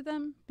attached to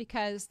them,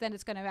 because then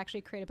it's going to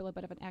actually create a little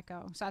bit of an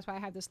echo. So that's why I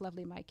have this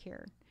lovely mic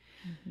here.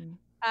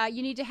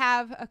 You need to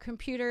have a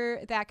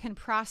computer that can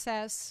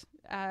process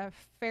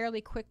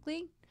fairly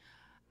quickly.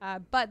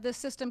 But the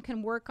system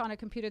can work on a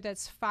computer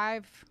that's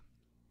 5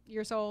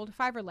 years old.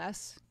 5 or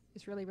less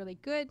is really, really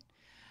good.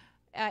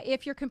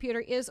 If your computer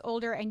is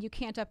older and you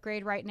can't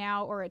upgrade right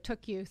now, or it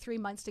took you 3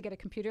 months to get a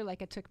computer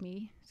like it took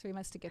me 3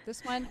 months to get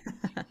this one,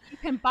 you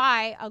can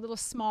buy a little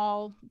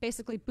small,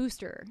 basically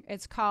booster.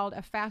 It's called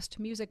a fast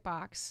music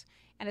box.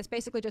 And it's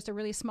basically just a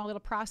really small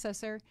little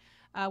processor.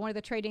 One of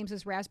the trade names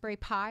is Raspberry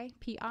Pi,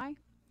 P-I.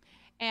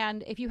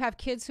 And if you have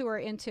kids who are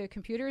into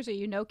computers,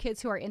 or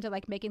kids who are into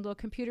like making little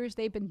computers,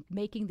 they've been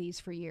making these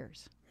for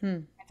years.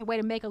 It's a way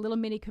to make a little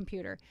mini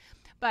computer.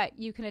 But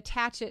you can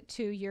attach it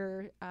to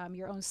your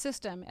own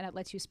system, and it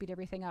lets you speed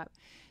everything up.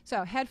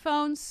 So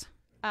headphones,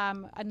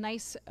 a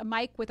nice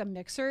mic with a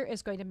mixer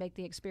is going to make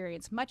the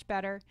experience much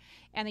better.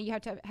 And then you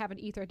have to have an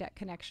Ethernet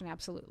connection,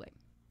 absolutely.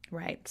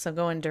 Right. So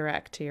going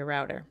direct to your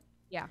router.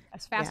 Yeah,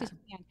 as fast as you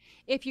can.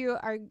 If you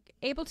are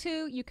able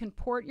to, you can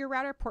port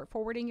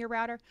forwarding your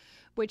router,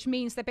 which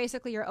means that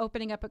basically you're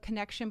opening up a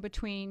connection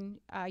between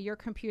your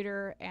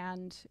computer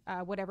and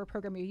whatever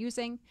program you're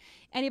using.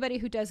 Anybody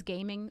who does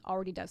gaming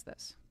already does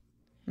this.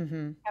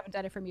 Haven't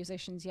done it for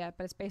musicians yet,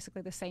 but it's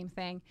basically the same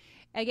thing.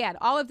 Again,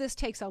 all of this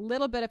takes a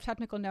little bit of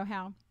technical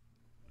know-how.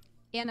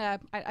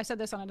 I said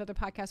this on another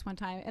podcast one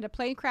time, in a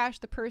plane crash,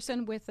 the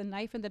person with the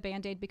knife and the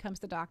Band-Aid becomes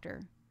the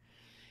doctor.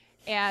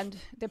 And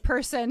the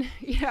person,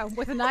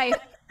 with a knife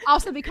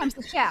also becomes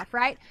the chef,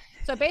 right?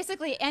 So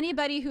basically,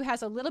 anybody who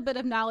has a little bit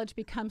of knowledge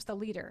becomes the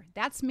leader.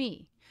 That's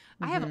me.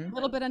 I have a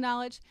little bit of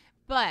knowledge,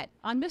 but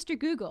on Mr.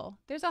 Google,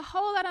 there's a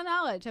whole lot of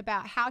knowledge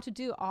about how to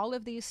do all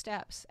of these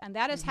steps. And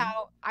that is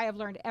how I have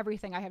learned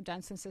everything I have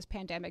done since this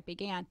pandemic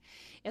began,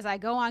 is I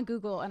go on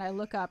Google and I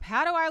look up,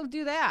 how do I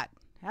do that?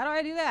 How do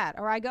I do that?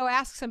 Or I go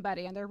ask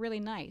somebody and they're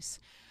really nice.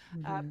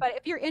 But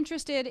if you're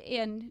interested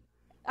in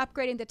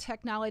upgrading the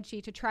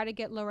technology to try to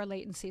get lower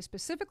latency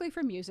specifically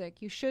for music,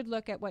 you should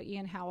look at what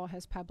Ian Howell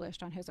has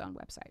published on his own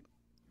website.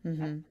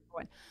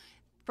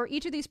 For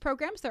each of these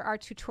programs, there are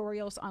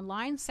tutorials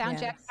online.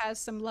 SoundJack has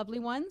some lovely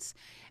ones,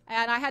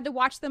 and I had to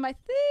watch them, I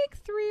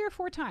think, 3 or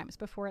 4 times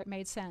before it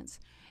made sense.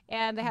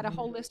 And they had a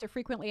whole list of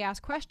frequently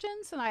asked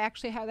questions, and I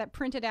actually have that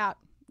printed out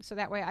so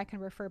that way I can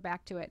refer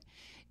back to it.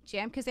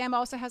 Jam Kazam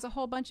also has a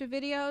whole bunch of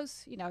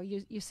videos. You know,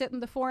 you sit in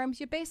the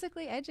forums, you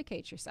basically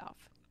educate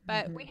yourself.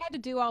 But we had to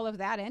do all of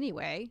that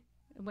anyway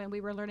when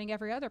we were learning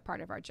every other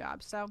part of our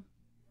job. So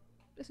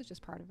this is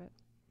just part of it.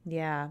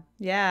 Yeah.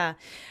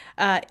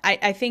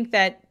 I think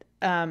that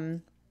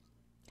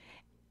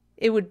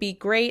it would be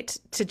great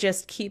to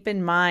just keep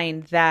in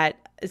mind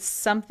that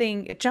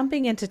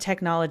jumping into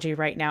technology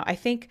right now, I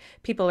think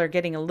people are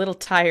getting a little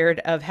tired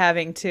of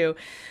having to,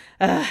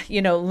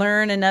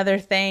 learn another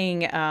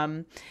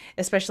thing,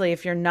 especially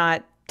if you're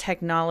not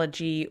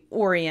technology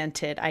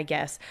oriented, I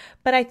guess.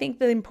 But I think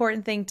the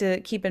important thing to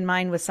keep in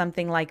mind with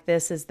something like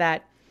this is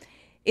that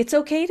it's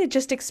okay to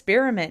just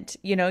experiment.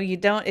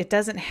 It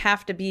doesn't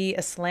have to be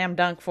a slam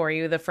dunk for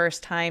you the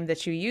first time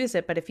that you use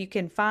it. But if you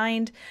can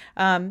find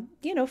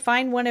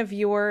one of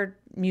your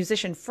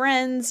musician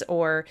friends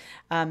or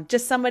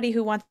just somebody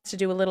who wants to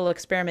do a little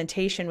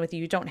experimentation with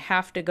you, you don't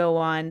have to go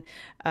on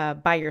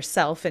by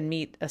yourself and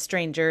meet a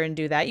stranger and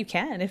do that. You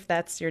can if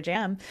that's your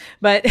jam.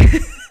 But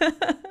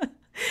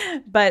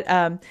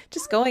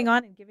just going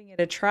on and giving it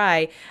a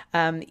try.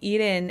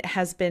 Eden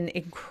has been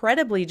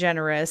incredibly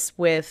generous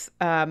with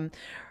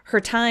her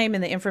time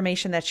and the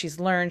information that she's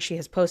learned. She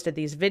has posted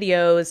these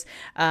videos.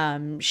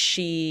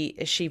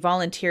 She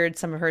volunteered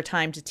some of her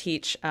time to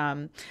teach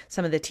some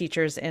of the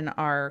teachers in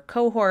our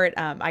cohort.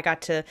 I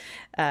got to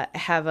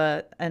have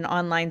an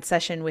online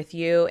session with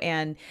you,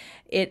 and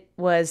it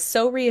was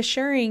so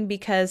reassuring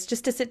because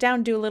just to sit down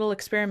and do a little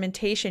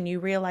experimentation, you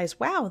realize,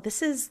 wow,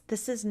 this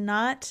is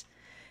not.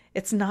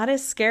 It's not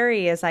as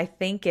scary as I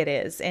think it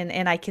is.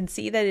 And I can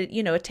see that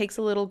it takes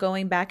a little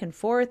going back and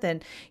forth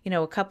and,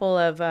 a couple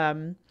of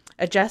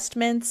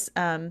adjustments.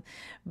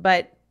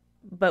 But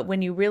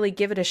when you really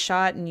give it a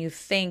shot and you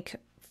think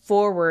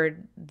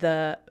forward,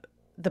 the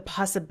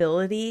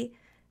possibility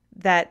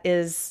that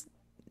is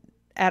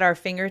at our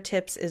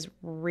fingertips is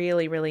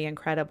really, really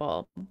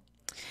incredible.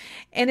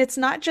 And it's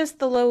not just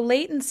the low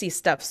latency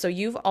stuff. So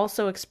you've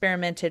also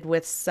experimented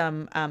with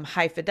some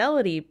high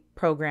fidelity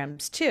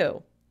programs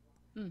too.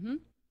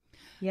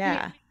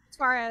 Yeah. As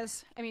far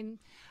as,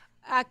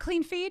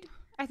 Clean Feed,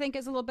 I think,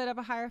 is a little bit of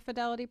a higher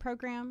fidelity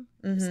program.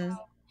 So,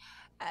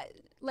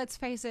 let's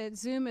face it,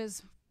 Zoom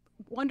is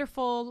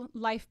wonderful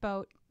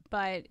lifeboat,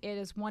 but it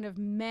is one of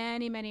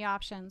many, many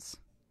options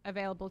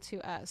available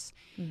to us.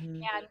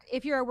 And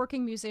if you're a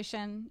working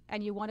musician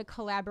and you want to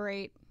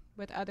collaborate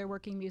with other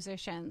working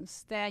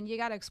musicians, then you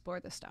got to explore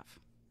this stuff.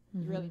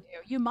 You really do.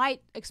 You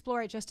might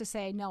explore it just to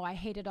say, no, I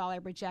hate it all. I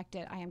reject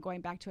it. I am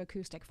going back to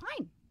acoustic.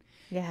 Fine.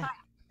 Yeah.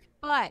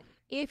 But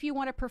if you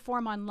want to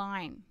perform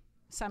online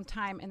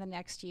sometime in the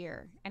next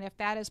year, and if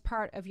that is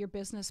part of your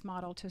business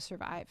model to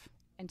survive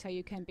until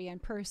you can be in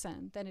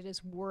person, then it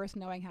is worth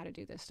knowing how to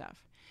do this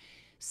stuff.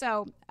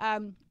 So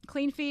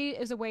Clean Feed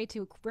is a way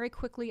to very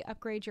quickly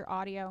upgrade your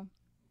audio.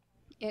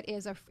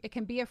 It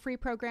can be a free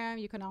program.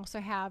 You can also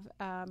have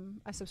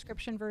a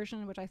subscription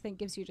version, which I think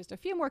gives you just a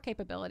few more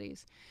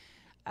capabilities.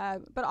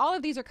 But all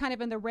of these are kind of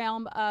in the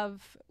realm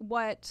of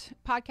what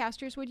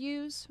podcasters would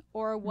use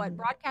or what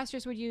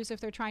broadcasters would use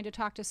if they're trying to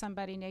talk to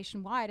somebody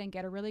nationwide and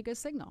get a really good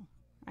signal,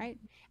 right?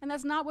 And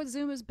that's not what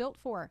Zoom is built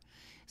for.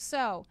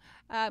 So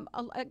a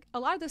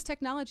lot of this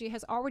technology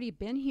has already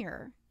been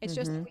here. It's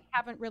just that we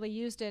haven't really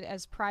used it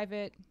as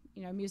private,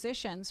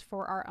 musicians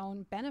for our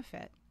own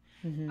benefit.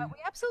 But we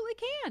absolutely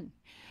can.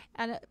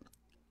 And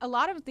a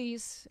lot of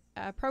these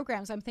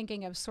programs, I'm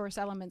thinking of Source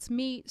Elements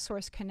Meet,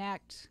 Source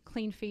Connect,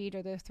 Clean Feed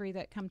are the 3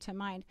 that come to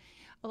mind.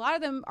 A lot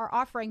of them are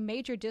offering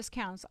major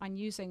discounts on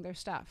using their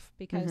stuff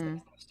because they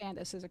understand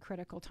this is a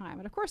critical time.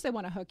 And of course they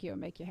want to hook you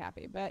and make you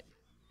happy, but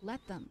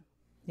let them.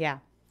 Yeah.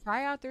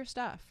 Try out their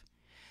stuff.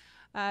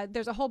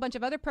 There's a whole bunch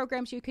of other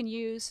programs you can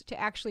use to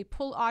actually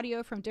pull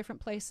audio from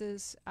different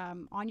places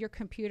on your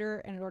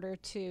computer in order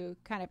to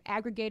kind of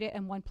aggregate it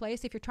in one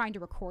place if you're trying to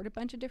record a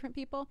bunch of different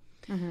people.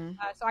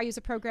 So I use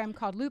a program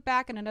called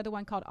Loopback and another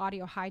one called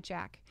Audio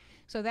Hijack.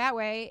 So that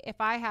way, if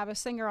I have a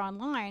singer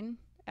online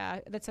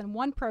that's in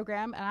one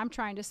program and I'm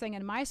trying to sing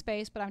in my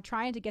space, but I'm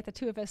trying to get the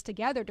 2 of us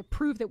together to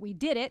prove that we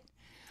did it,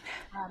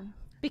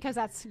 because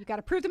you got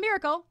to prove the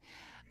miracle.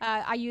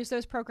 I use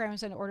those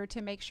programs in order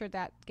to make sure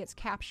that gets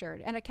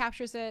captured, and it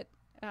captures it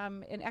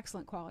in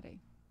excellent quality.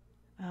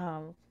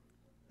 Oh,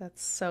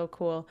 that's so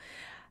cool.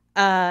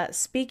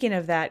 Speaking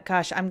of that,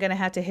 gosh, I'm gonna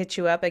have to hit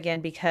you up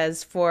again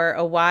because for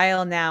a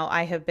while now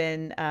I have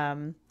been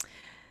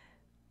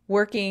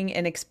working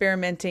and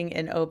experimenting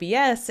in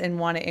OBS and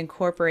want to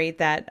incorporate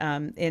that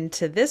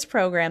into this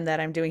program that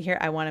I'm doing here.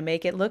 I want to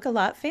make it look a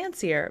lot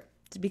fancier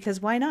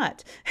because why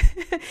not?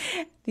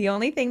 The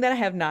only thing that I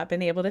have not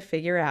been able to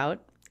figure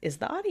out is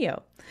the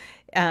audio.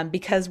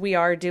 Because we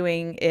are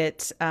doing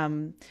it,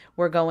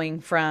 we're going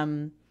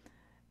from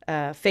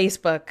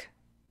Facebook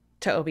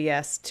to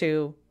OBS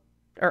to,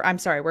 or I'm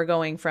sorry, we're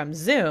going from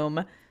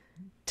Zoom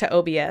to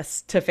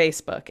OBS to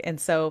Facebook. And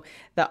so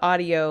the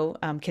audio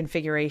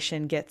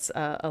configuration gets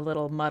a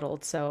little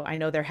muddled. So I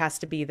know there has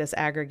to be this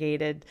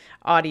aggregated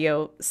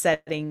audio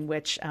setting,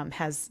 which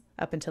has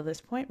up until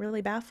this point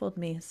really baffled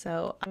me.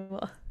 So I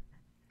will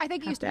I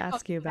think it have used to to be called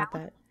ask you about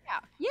sound. that.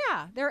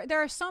 Yeah.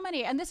 There are so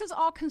many, and this is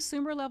all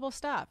consumer level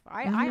stuff.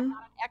 I am Mm-hmm.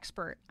 not an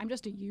expert. I'm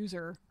just a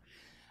user.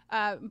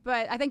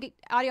 But I think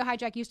Audio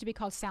Hijack used to be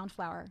called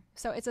Soundflower.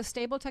 So it's a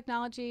stable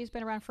technology. It's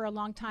been around for a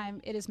long time.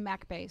 It is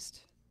Mac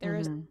based. There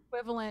is Mm-hmm.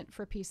 equivalent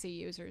for PC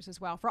users as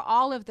well. For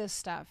all of this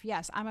stuff,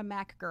 yes, I'm a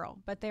Mac girl,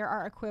 but there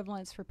are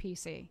equivalents for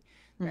PC.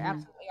 There Mm-hmm.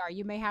 absolutely are.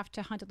 You may have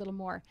to hunt a little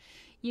more.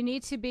 You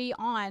need to be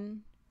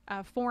on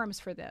forums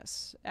for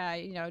this.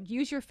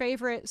 Use your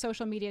favorite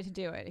social media to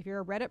do it. If you're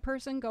a Reddit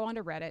person, go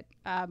onto Reddit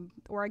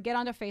or get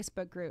onto a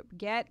Facebook group.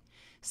 Get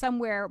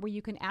somewhere where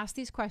you can ask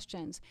these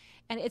questions.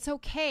 And it's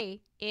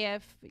okay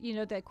if,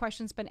 the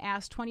question's been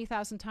asked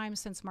 20,000 times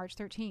since March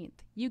 13th.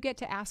 You get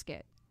to ask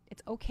it.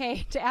 It's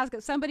okay to ask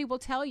it. Somebody will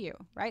tell you,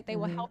 right? They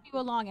will Mm-hmm. help you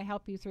along and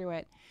help you through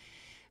it.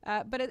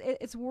 But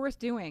it's worth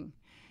doing.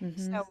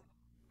 Mm-hmm.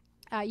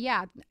 So,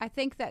 yeah, I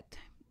think that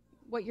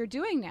what you're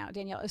doing now,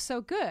 Danielle, is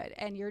so good.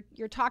 And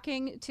you're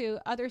talking to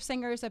other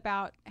singers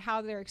about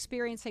how they're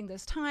experiencing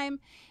this time.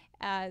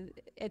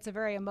 It's a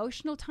very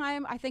emotional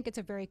time. I think it's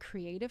a very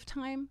creative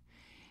time.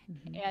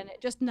 Mm-hmm. And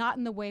just not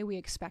in the way we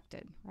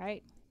expected,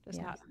 right? Just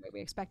Yes. not the way we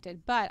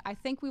expected. But I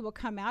think we will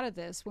come out of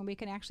this when we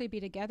can actually be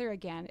together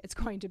again. It's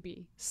going to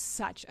be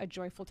such a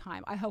joyful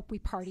time. I hope we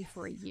party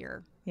for a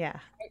year. Yeah.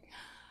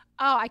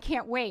 Oh, I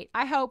can't wait.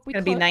 I hope we It's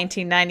gonna be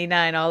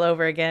 1999 all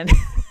over again.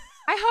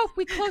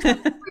 close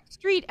on the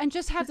street and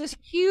just have this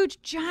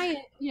huge, giant,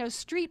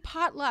 street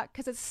potluck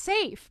because it's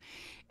safe.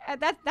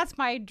 That's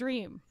my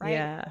dream, right?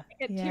 Yeah. I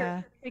get tears Yeah.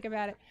 when I think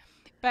about it.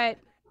 But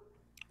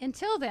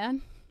until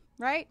then,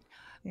 right?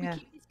 We Yeah.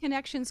 keep these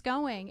connections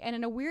going. And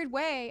in a weird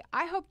way,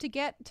 I hope to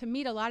get to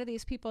meet a lot of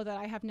these people that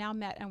I have now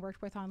met and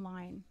worked with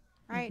online,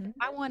 right?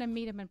 Mm-hmm. I want to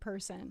meet them in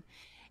person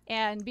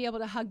and be able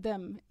to hug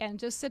them and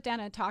just sit down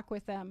and talk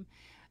with them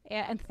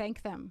and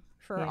thank them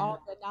for Yeah.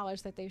 all the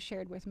knowledge that they've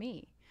shared with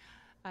me.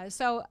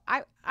 So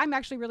I'm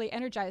actually really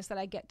energized that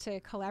I get to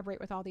collaborate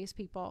with all these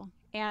people.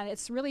 And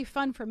it's really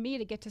fun for me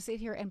to get to sit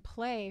here and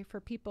play for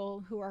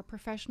people who are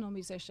professional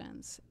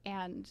musicians.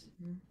 And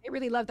they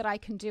really love that I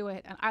can do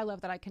it. And I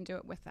love that I can do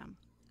it with them.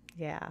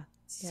 Yeah.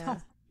 So Yeah.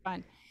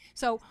 fun.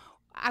 So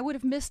I would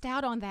have missed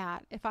out on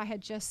that if I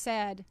had just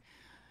said,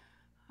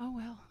 oh,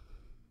 well,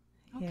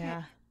 okay.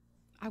 Yeah.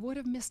 I would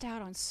have missed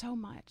out on so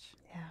much.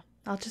 Yeah.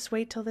 I'll just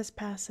wait till this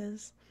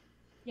passes.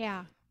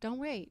 Yeah, don't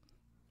wait.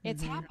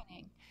 It's Mm-hmm.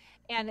 happening.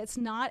 And it's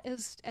not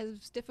as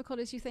difficult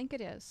as you think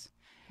it is.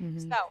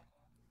 Mm-hmm. So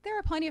there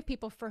are plenty of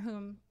people for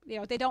whom,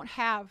 they don't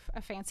have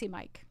a fancy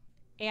mic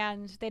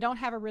and they don't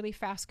have a really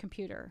fast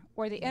computer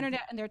or the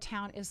internet in their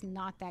town is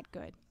not that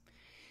good.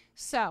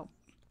 So,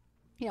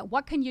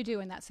 what can you do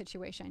in that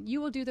situation?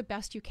 You will do the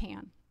best you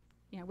can,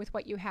 with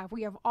what you have.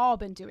 We have all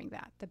been doing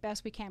that, the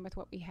best we can with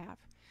what we have.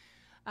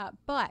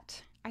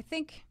 But I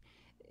think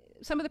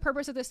some of the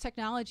purpose of this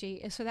technology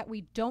is so that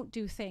we don't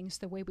do things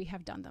the way we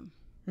have done them.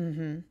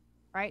 Mm-hmm.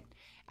 Right?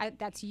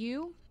 That's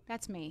you,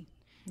 that's me.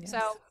 Yes. So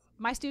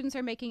my students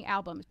are making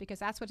albums because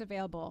that's what's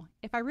available.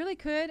 If I really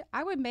could,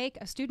 I would make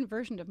a student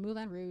version of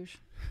Moulin Rouge.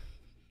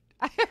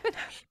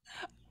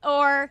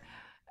 or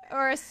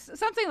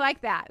something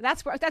like that.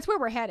 That's where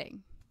we're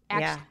heading,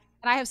 actually. Yeah.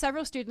 And I have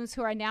several students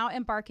who are now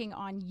embarking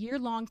on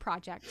year-long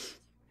projects.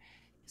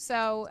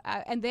 So,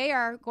 and they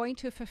are going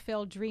to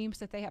fulfill dreams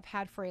that they have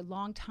had for a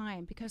long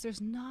time because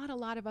there's not a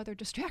lot of other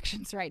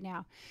distractions right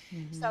now.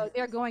 Mm-hmm. So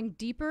they're going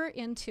deeper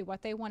into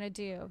what they want to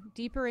do,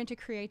 deeper into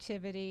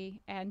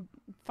creativity, and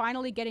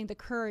finally getting the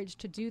courage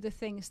to do the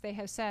things they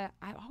have said,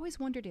 I've always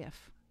wondered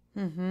if.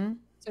 Mm-hmm.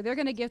 So they're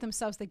going to give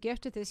themselves the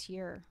gift of this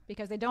year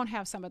because they don't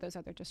have some of those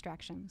other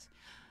distractions.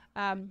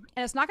 And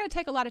it's not going to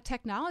take a lot of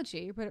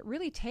technology, but it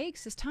really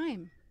takes is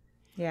time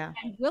Yeah.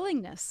 and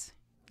willingness.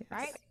 Yes.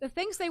 Right? The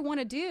things they want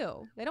to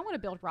do, they don't want to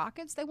build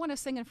rockets. They want to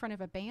sing in front of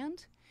a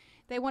band.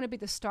 They want to be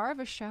the star of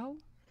a show.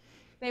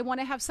 They want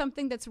to have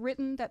something that's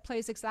written that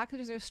plays exactly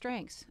to their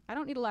strengths. I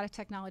don't need a lot of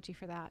technology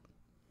for that.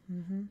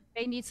 Mm-hmm.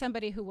 They need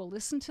somebody who will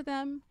listen to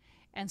them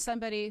and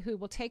somebody who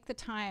will take the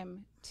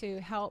time to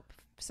help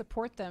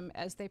support them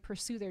as they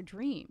pursue their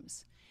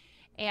dreams.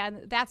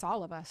 And that's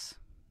all of us,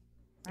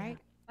 right? Yeah.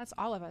 That's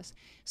all of us.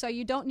 So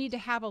you don't need to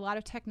have a lot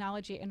of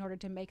technology in order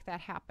to make that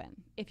happen.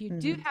 If you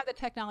do have the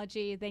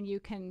technology, then you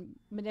can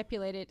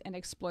manipulate it and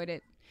exploit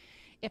it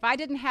if I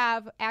didn't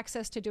have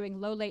access to doing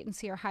low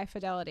latency or high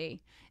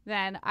fidelity,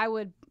 then I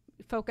would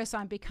focus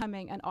on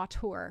becoming an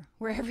auteur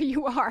wherever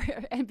you are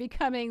and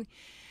becoming,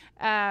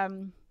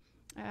 um,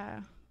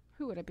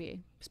 who would it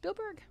be?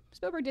 Spielberg?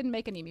 Spielberg didn't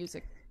make any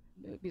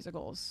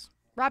musicals.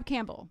 Rob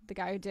Campbell, the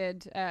guy who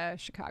did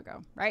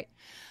Chicago, right?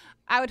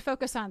 I would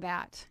focus on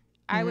that.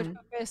 I would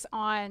focus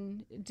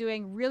on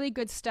doing really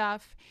good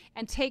stuff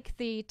and take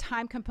the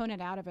time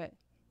component out of it.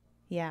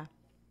 Yeah.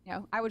 You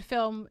know, I would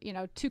film,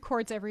 2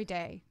 chords every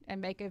day and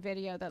make a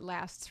video that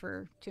lasts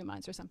for 2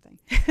 months or something.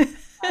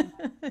 And,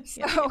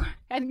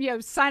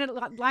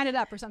 line it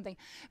up or something.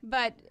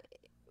 But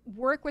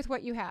work with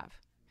what you have.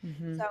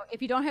 So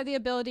if you don't have the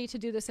ability to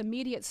do this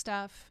immediate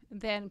stuff,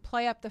 then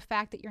play up the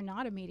fact that you're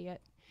not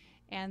immediate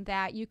and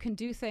that you can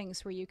do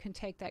things where you can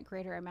take that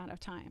greater amount of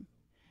time.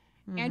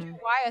 Andrew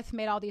Wyeth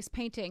made all these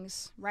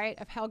paintings, right,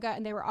 of Helga,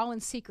 and they were all in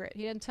secret.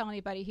 He didn't tell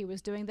anybody he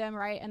was doing them,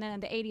 right? And then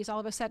in the 80s, all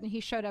of a sudden, he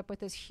showed up with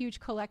this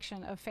huge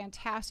collection of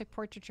fantastic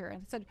portraiture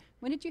and said,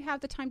 when did you have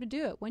the time to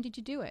do it? When did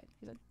you do it?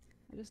 He said,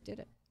 I just did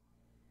it.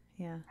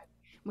 Yeah.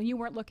 When you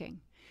weren't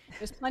looking.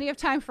 There's plenty of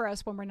time for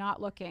us when we're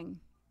not looking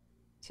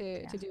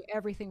to do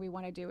everything we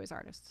want to do as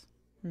artists.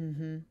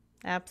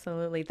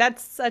 Absolutely.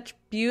 That's such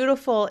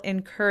beautiful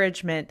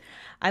encouragement.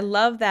 I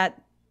love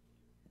that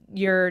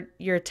you're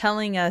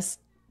telling us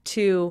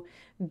to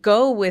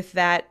go with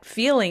that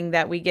feeling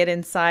that we get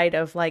inside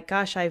of like,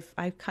 gosh, I've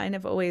kind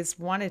of always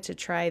wanted to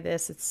try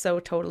this. It's so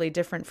totally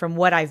different from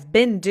what I've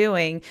been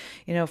doing,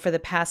 for the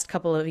past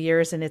couple of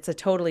years, and it's a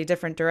totally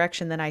different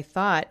direction than I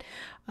thought.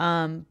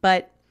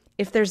 But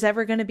if there's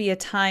ever going to be a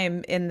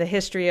time in the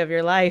history of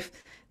your life,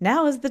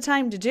 now is the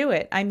time to do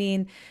it. I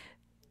mean,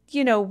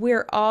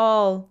 we're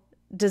all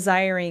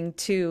desiring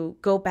to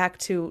go back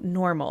to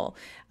normal.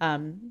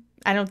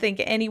 I don't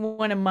think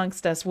anyone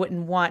amongst us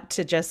wouldn't want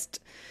to just,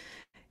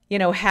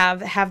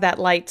 have that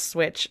light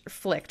switch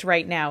flicked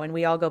right now and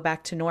we all go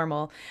back to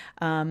normal.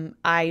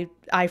 I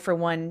for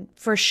one,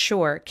 for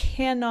sure,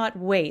 cannot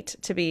wait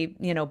to be,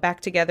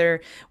 back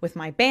together with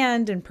my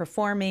band and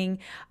performing.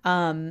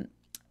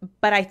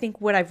 But I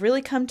think what I've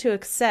really come to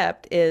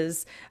accept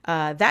is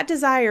that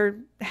desire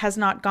has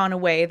not gone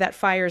away. That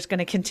fire is going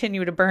to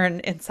continue to burn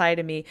inside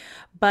of me.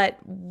 But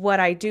what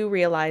I do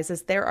realize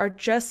is there are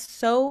just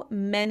so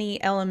many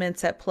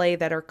elements at play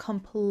that are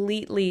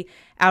completely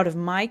out of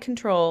my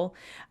control.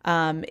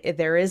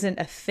 There isn't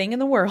a thing in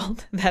the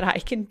world that I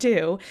can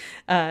do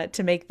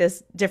to make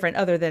this different,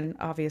 other than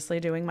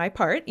obviously doing my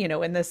part,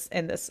 in this,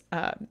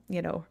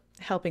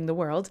 helping the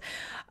world.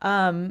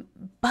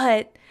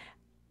 But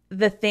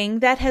the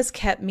thing that has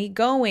kept me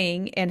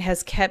going and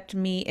has kept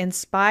me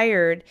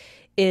inspired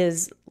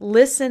is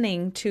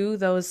listening to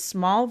those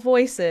small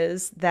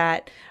voices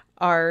that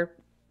are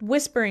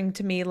whispering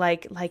to me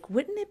like,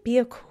 wouldn't it be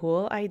a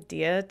cool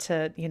idea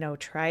to,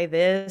 try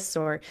this?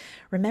 Or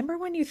remember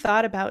when you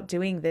thought about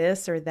doing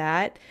this or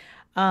that?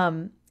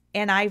 And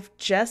I've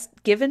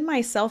just given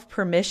myself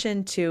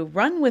permission to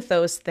run with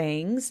those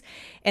things.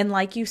 And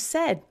like you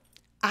said,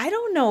 I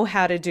don't know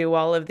how to do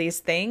all of these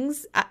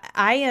things.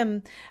 I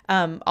am,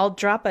 I'll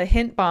drop a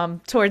hint bomb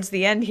towards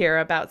the end here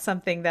about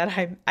something that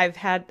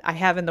I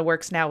have in the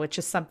works now, which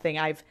is something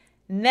I've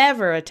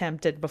never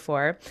attempted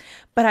before,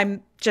 but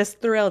I'm just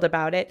thrilled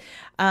about it.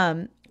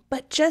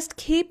 But just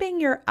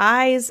keeping your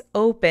eyes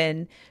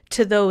open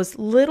to those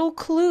little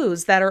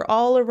clues that are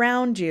all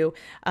around you,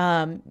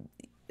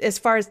 as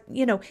far as,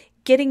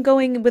 getting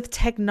going with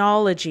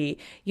technology,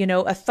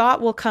 a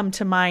thought will come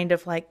to mind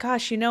of like,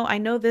 gosh, I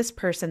know this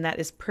person that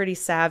is pretty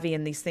savvy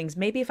in these things.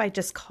 Maybe if I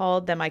just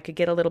called them, I could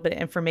get a little bit of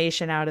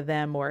information out of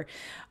them, or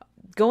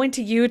going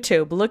to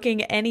YouTube,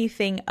 looking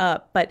anything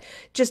up. But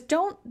just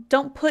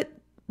don't put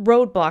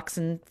roadblocks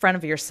in front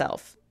of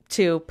yourself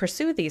to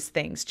pursue these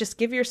things. Just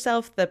give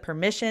yourself the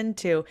permission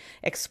to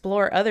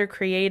explore other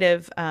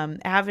creative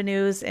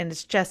avenues. And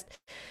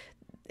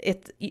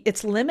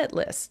it's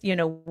limitless,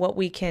 what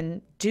we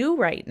can do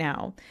right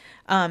now.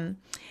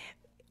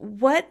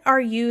 What are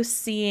you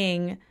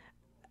seeing?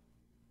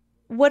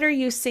 What are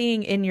you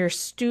seeing in your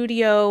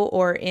studio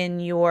or in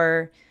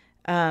your,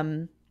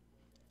 I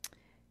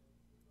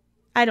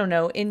don't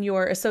know, in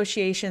your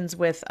associations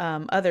with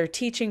other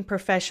teaching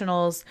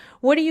professionals?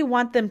 What do you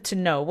want them to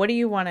know? What do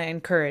you want to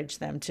encourage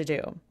them to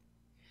do?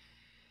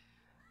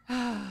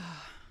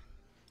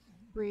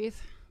 Breathe,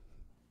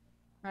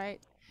 right?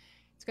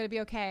 It's going to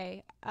be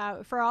okay.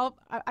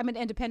 I'm an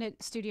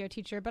independent studio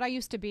teacher, but I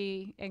used to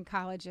be in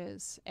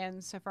colleges.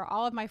 And so for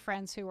all of my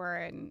friends who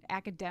are in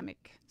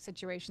academic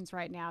situations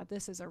right now,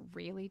 this is a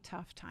really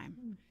tough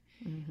time.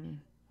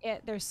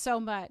 There's so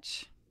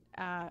much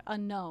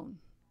unknown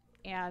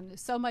and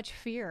so much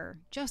fear,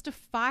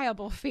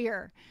 justifiable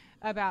fear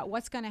about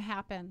what's going to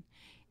happen.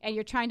 And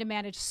you're trying to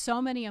manage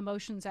so many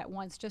emotions at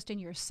once, just in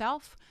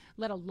yourself,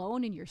 let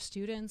alone in your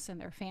students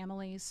and their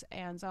families.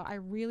 And so I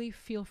really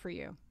feel for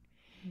you.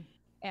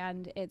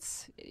 And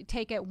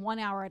take it 1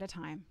 hour at a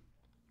time,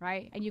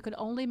 right? And you can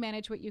only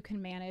manage what you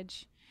can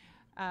manage.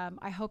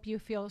 I hope you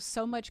feel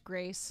so much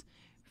grace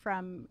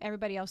from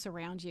everybody else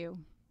around you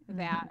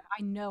that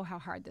I know how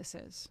hard this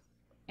is.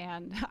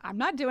 And I'm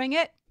not doing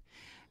it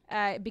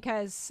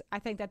because I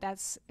think that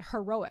that's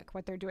heroic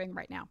what they're doing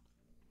right now,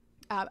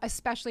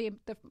 especially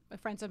the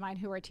friends of mine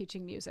who are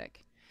teaching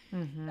music.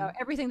 So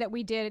everything that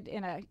we did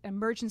in an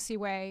emergency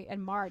way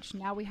in March,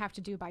 now we have to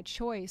do by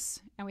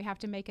choice, and we have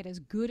to make it as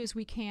good as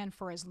we can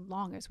for as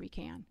long as we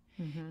can.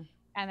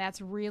 And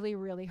that's really,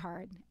 really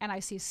hard. And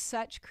I see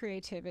such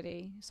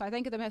creativity. So I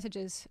think the message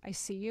is, I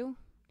see you,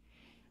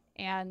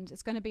 and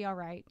it's going to be all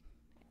right.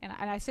 And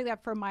I say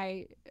that for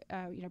my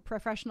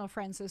professional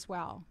friends as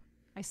well.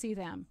 I see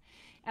them,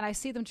 and I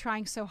see them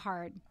trying so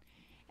hard,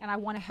 and I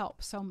want to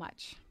help so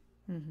much.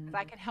 If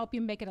I can help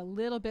you make it a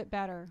little bit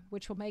better,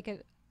 which will make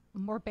it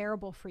more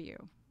bearable for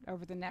you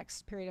over the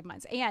next period of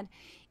months, and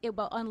it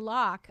will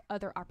unlock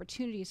other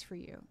opportunities for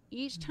you.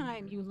 Each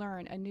time you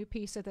learn a new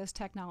piece of this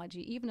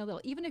technology, even a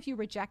little, even if you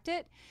reject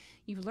it,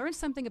 you've learned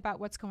something about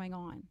what's going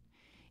on.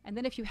 And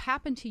then if you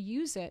happen to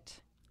use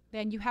it,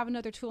 then you have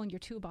another tool in your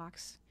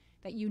toolbox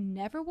that you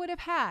never would have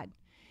had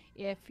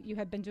if you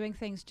had been doing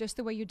things just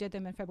the way you did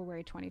them in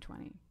February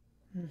 2020.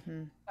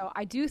 So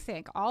I do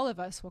think all of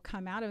us will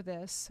come out of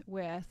this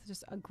with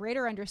just a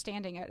greater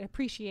understanding, an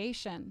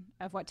appreciation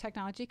of what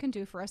technology can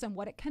do for us and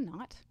what it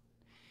cannot,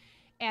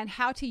 and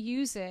how to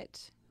use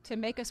it to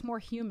make us more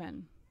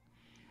human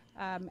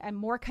and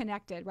more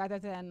connected, rather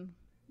than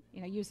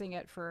using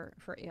it for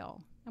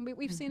ill. And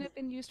we've seen it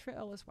been used for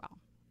ill as well.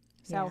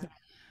 So,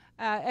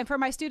 and for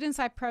my students,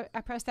 I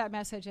press that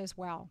message as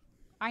well.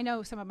 I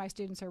know some of my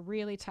students are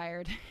really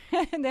tired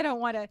and they don't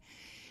want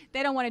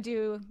to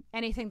do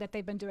anything that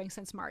they've been doing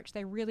since March.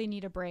 They really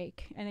need a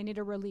break and they need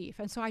a relief.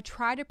 And so I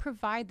try to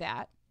provide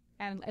that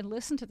and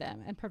listen to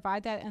them and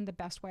provide that in the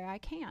best way I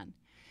can.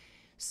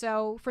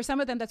 So for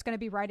some of them, that's going to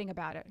be writing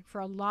about it.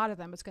 For a lot of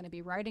them, it's going to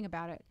be writing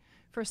about it.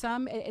 For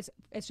some,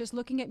 it's just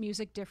looking at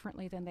music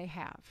differently than they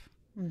have.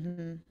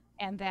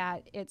 And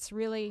that it's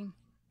really,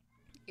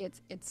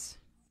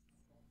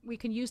 we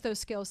can use those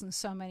skills in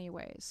so many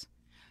ways.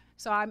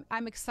 So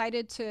I'm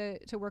excited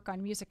to work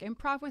on music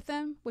improv with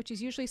them, which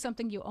is usually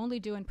something you only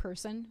do in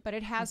person, but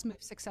it has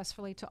moved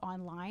successfully to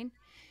online.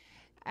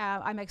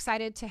 I'm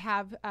excited to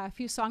have a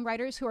few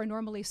songwriters who are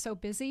normally so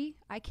busy,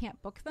 I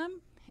can't book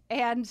them.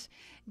 And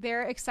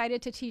they're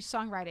excited to teach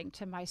songwriting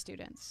to my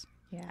students.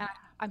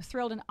 I'm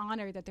thrilled and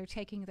honored that they're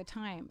taking the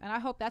time. And I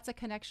hope that's a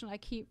connection I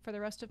keep for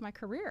the rest of my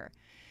career.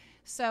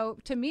 So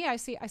to me, I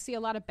see a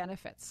lot of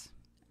benefits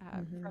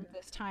from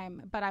this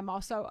time, but I'm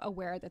also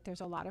aware that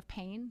there's a lot of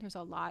pain, there's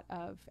a lot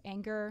of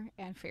anger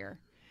and fear.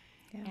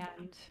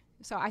 And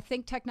so I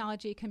think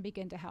technology can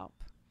begin to help.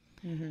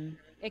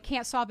 It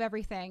can't solve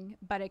everything,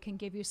 but it can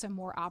give you some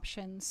more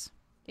options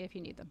if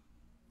you need them.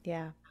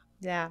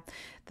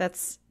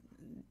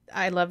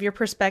 I love your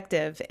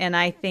perspective. And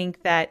I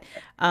think that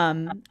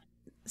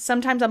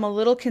sometimes I'm a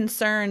little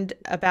concerned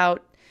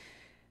about,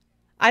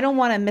 I don't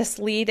want to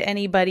mislead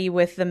anybody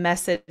with the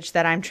message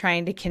that I'm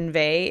trying to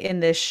convey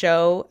in this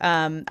show.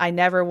 I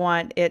never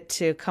want it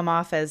to come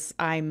off as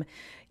I'm,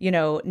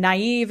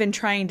 naive and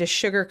trying to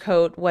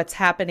sugarcoat what's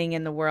happening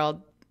in the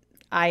world.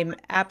 I'm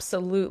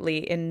absolutely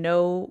in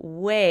no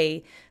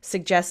way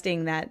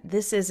suggesting that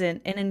this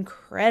isn't an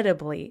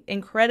incredibly,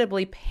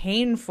 incredibly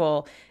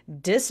painful,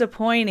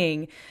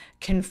 disappointing,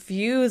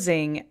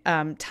 confusing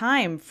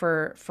time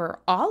for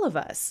all of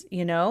us,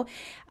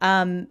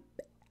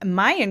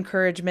 my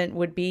encouragement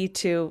would be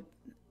to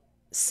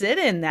sit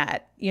in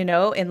that,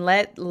 and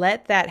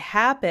let that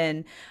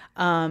happen.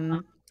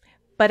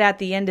 But at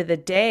the end of the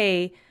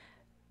day,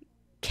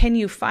 can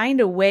you find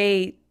a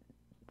way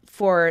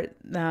for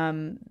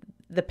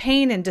the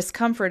pain and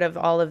discomfort of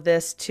all of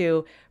this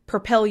to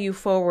propel you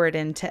forward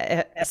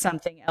into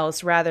something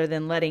else rather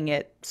than letting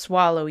it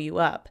swallow you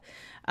up?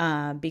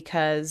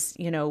 Because,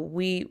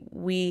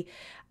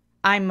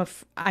 I'm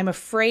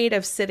afraid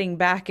of sitting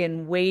back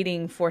and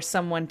waiting for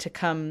someone to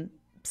come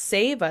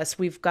save us.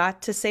 We've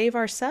got to save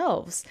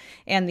ourselves.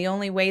 And the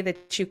only way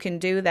that you can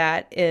do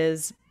that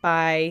is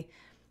by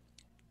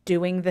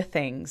doing the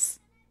things.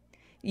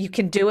 You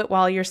can do it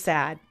while you're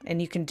sad,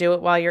 and you can do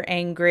it while you're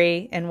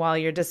angry and while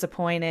you're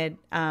disappointed.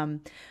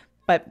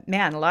 But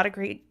man, a lot of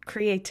great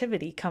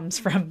creativity comes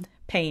from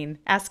pain.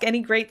 Ask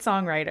any great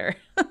songwriter.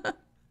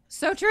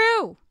 So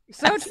true.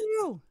 So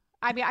true.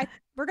 I mean,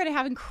 we're going to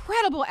have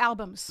incredible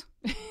albums,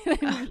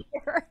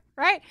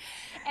 right?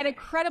 And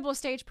incredible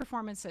stage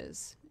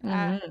performances.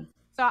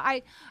 So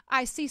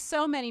I see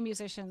so many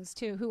musicians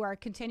too who are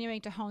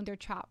continuing to hone their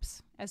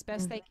chops as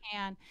best they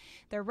can.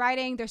 They're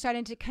writing. They're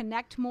starting to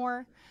connect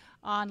more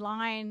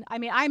online. I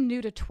mean, I'm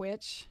new to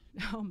Twitch.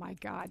 Oh my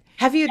God.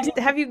 Have you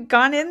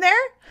gone in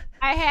there?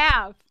 I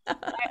have.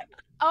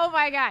 Oh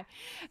my God.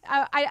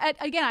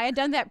 I had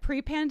done that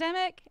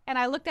pre-pandemic, and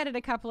I looked at it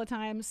a couple of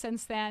times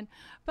since then,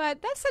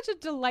 but that's such a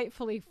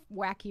delightfully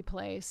wacky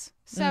place.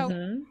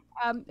 So,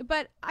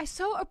 but I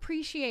so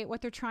appreciate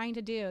what they're trying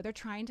to do. They're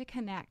trying to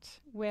connect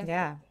with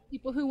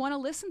people who want to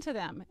listen to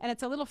them. And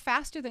it's a little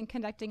faster than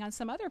connecting on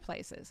some other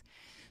places.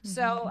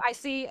 So I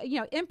see,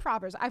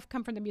 improvers. I've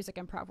come from the music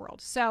improv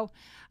world. So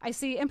I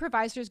see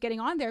improvisers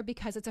getting on there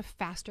because it's a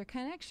faster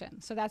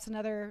connection. So that's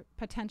another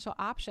potential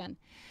option.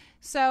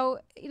 So,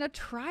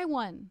 try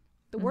one.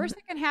 The worst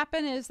that can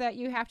happen is that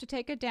you have to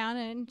take it down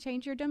and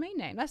change your domain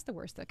name. That's the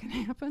worst that can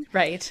happen.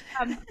 Right.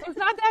 It's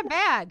not that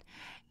bad.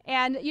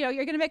 And, you're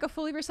going to make a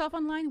fool of yourself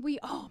online. We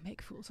all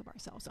make fools of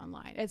ourselves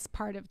online. It's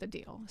part of the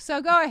deal.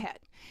 So go ahead.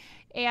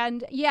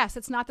 And yes,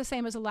 it's not the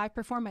same as a live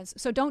performance.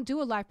 So don't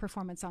do a live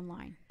performance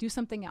online. Do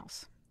something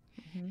else.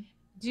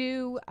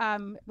 Do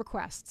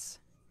requests,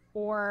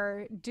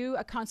 or do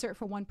a concert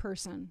for one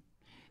person.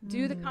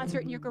 Do the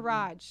concert in your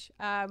garage.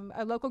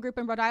 A local group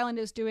in Rhode Island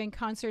is doing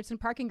concerts in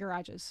parking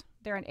garages.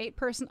 They're an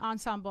 8-person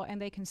ensemble,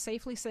 and they can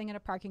safely sing in a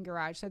parking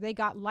garage. So they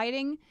got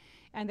lighting,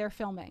 and they're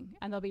filming,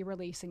 and they'll be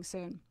releasing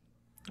soon.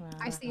 Wow.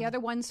 I see other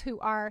ones who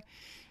are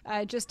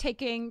just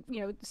taking,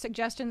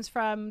 suggestions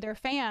from their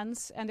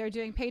fans, and they're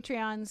doing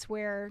Patreons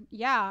where,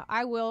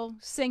 I will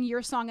sing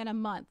your song in a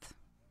month.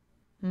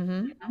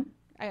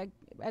 I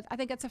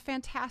think that's a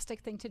fantastic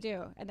thing to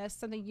do, and that's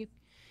something you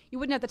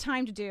wouldn't have the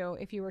time to do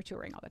if you were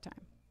touring all the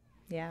time.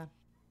 Yeah,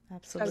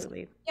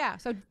 absolutely.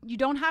 So you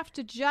don't have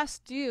to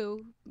just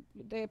do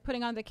the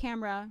putting on the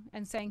camera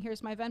and saying,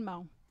 here's my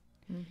Venmo.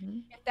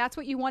 If that's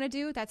what you want to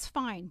do, that's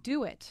fine.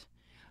 Do it.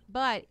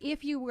 But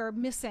if you were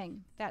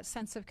missing that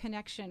sense of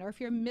connection, or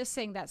if you're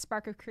missing that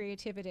spark of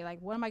creativity,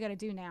 like, what am I going to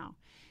do now?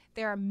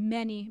 There are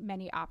many,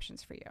 many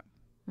options for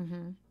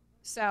you.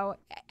 So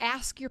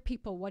ask your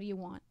people, what do you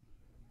want?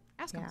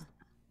 Ask them,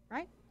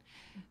 right?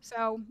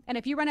 So, and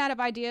if you run out of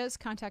ideas,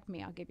 contact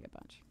me. I'll give you a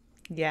bunch.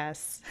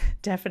 Yes,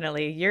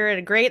 definitely. You're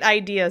a great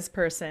ideas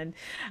person.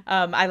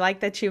 I like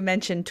that you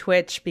mentioned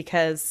Twitch,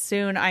 because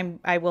soon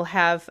I will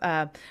have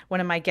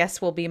one of my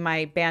guests will be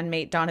my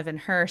bandmate Donovan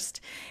Hurst,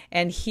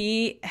 and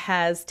he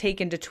has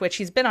taken to Twitch.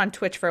 He's been on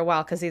Twitch for a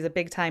while because he's a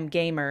big time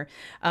gamer,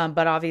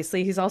 but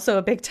obviously he's also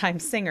a big time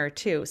singer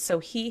too. So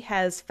he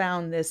has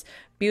found this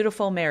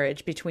beautiful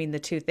marriage between the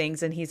two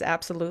things, and he's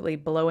absolutely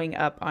blowing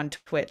up on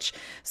Twitch.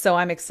 So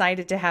I'm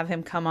excited to have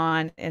him come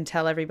on and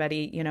tell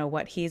everybody,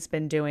 what he's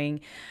been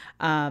doing.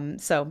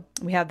 So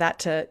we have that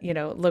to,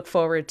 look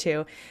forward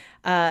to.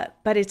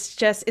 But it's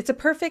a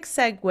perfect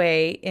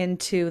segue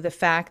into the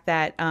fact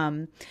that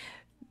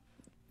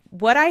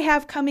what I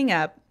have coming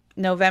up,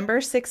 November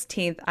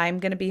 16th, I'm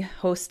going to be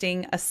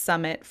hosting a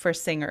summit for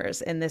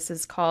singers, and this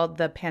is called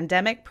the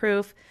Pandemic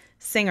Proof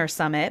Singer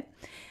Summit.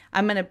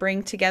 I'm going to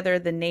bring together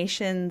the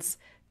nation's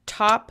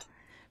top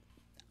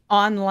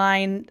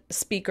online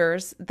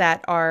speakers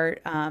that are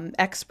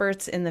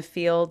experts in the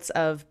fields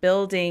of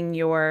building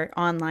your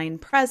online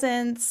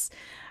presence.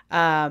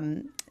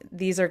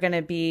 These are going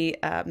to be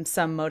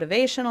some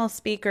motivational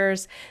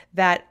speakers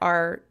that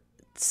are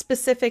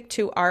specific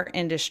to our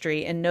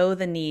industry and know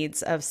the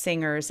needs of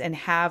singers and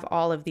have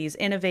all of these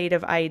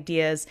innovative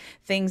ideas,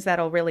 things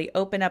that'll really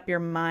open up your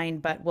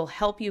mind, but will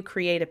help you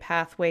create a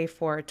pathway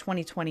for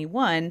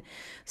 2021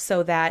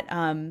 so that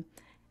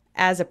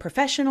as a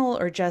professional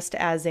or just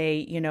as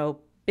a,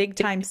 big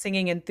time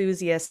singing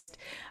enthusiast,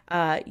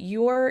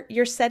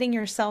 you're setting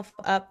yourself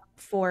up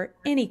for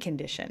any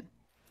condition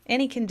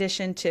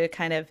to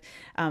kind of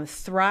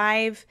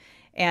thrive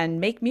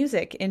and make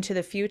music into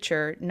the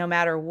future, no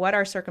matter what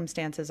our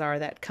circumstances are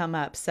that come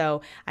up.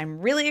 So I'm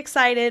really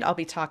excited. I'll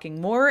be talking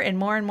more and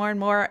more and more and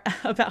more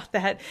about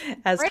that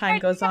as time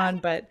goes on,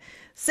 but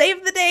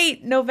save the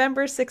date.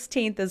 November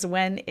 16th is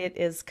when it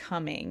is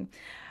coming.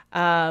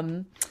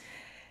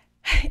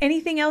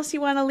 Anything else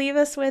you want to leave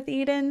us with,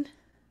 Eden?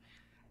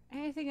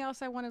 Anything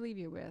else I want to leave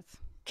you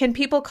with? Can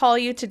people call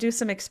you to do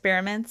some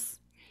experiments?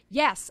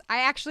 Yes,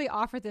 I actually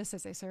offer this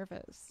as a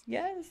service.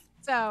 Yes.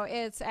 So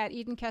it's at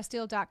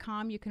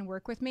edencasteel.com. You can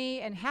work with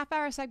me in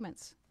half-hour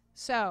segments.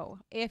 So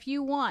if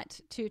you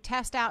want to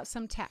test out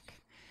some tech,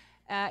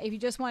 if you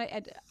just want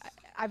to,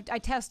 I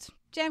test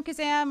Jam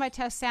Kazam, I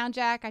test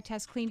SoundJack, I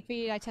test Clean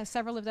Feed, I test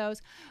several of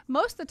those.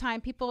 Most of the time,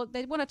 people,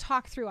 they want to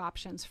talk through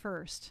options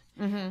first.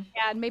 And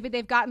maybe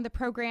they've gotten the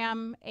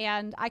program,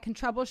 and I can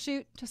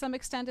troubleshoot to some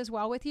extent as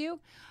well with you.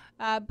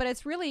 But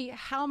it's really,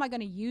 how am I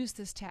going to use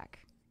this tech?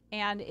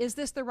 And is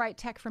this the right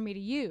tech for me to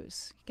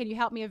use? Can you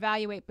help me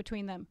evaluate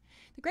between them?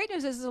 The great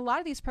news is a lot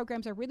of these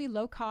programs are really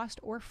low cost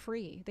or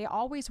free. They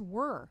always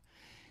were.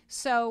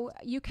 So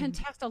you can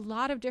test a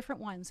lot of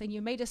different ones, and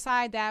you may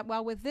decide that,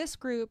 well, with this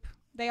group,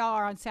 they all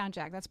are on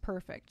SoundJack. That's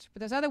perfect.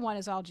 But this other one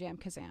is all Jam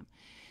Kazam.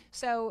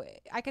 So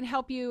I can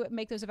help you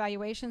make those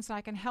evaluations, and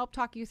I can help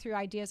talk you through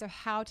ideas of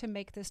how to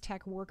make this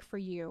tech work for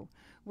you,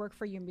 work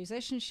for your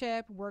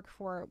musicianship, work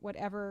for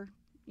whatever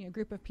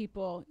group of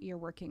people you're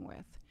working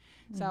with.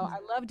 So I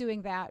love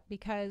doing that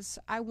because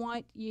I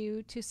want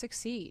you to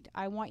succeed.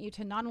 I want you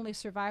to not only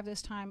survive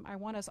this time, I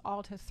want us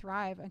all to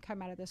thrive and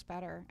come out of this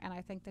better. And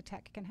I think the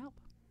tech can help.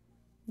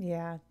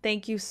 Yeah,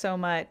 thank you so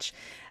much.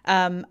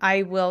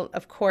 I will,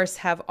 of course,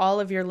 have all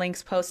of your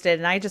links posted.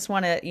 And I just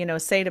want to,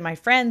 say to my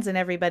friends and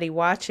everybody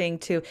watching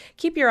to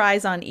keep your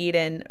eyes on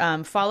Eden,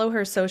 follow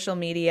her social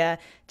media,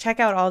 check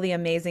out all the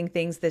amazing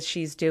things that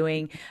she's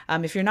doing.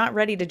 If you're not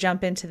ready to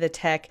jump into the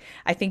tech,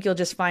 I think you'll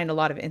just find a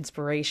lot of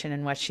inspiration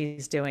in what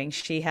she's doing.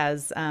 She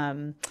has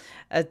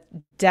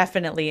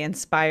definitely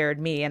inspired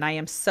me, and I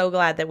am so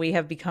glad that we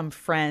have become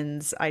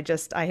friends. I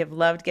have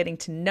loved getting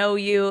to know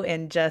you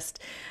and just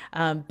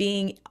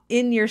being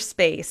in your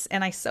space.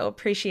 And I so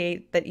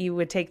appreciate that you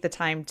would take the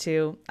time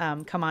to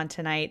come on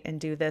tonight and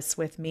do this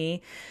with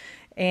me.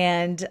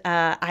 And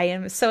I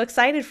am so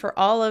excited for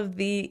all of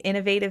the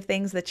innovative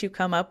things that you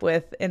come up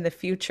with in the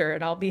future,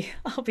 and I'll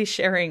be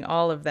sharing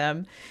all of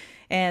them.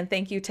 And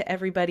thank you to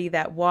everybody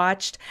that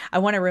watched. I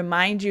want to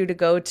remind you to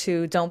go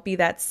to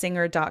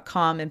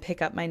don'tbethatsinger.com and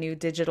pick up my new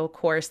digital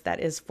course that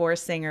is for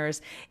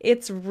singers.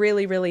 It's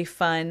really, really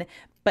fun.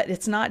 But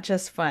it's not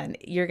just fun.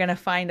 You're going to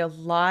find a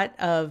lot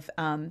of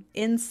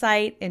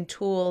insight and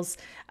tools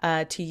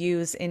to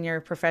use in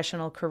your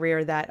professional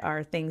career that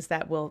are things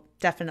that will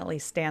definitely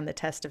stand the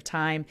test of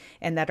time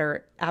and that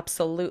are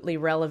absolutely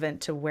relevant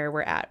to where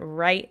we're at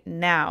right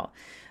now.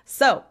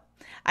 So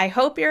I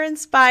hope you're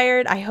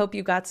inspired. I hope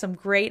you got some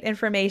great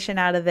information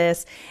out of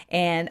this.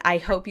 And I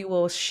hope you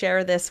will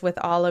share this with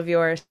all of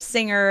your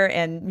singer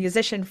and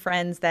musician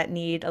friends that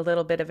need a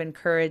little bit of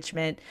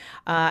encouragement.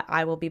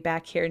 I will be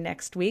back here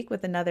next week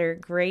with another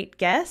great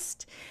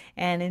guest.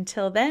 And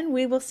until then,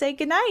 we will say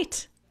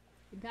goodnight.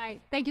 Good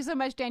night. Thank you so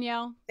much,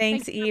 Danielle.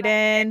 Thanks,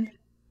 Eden.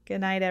 Good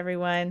night,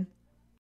 everyone.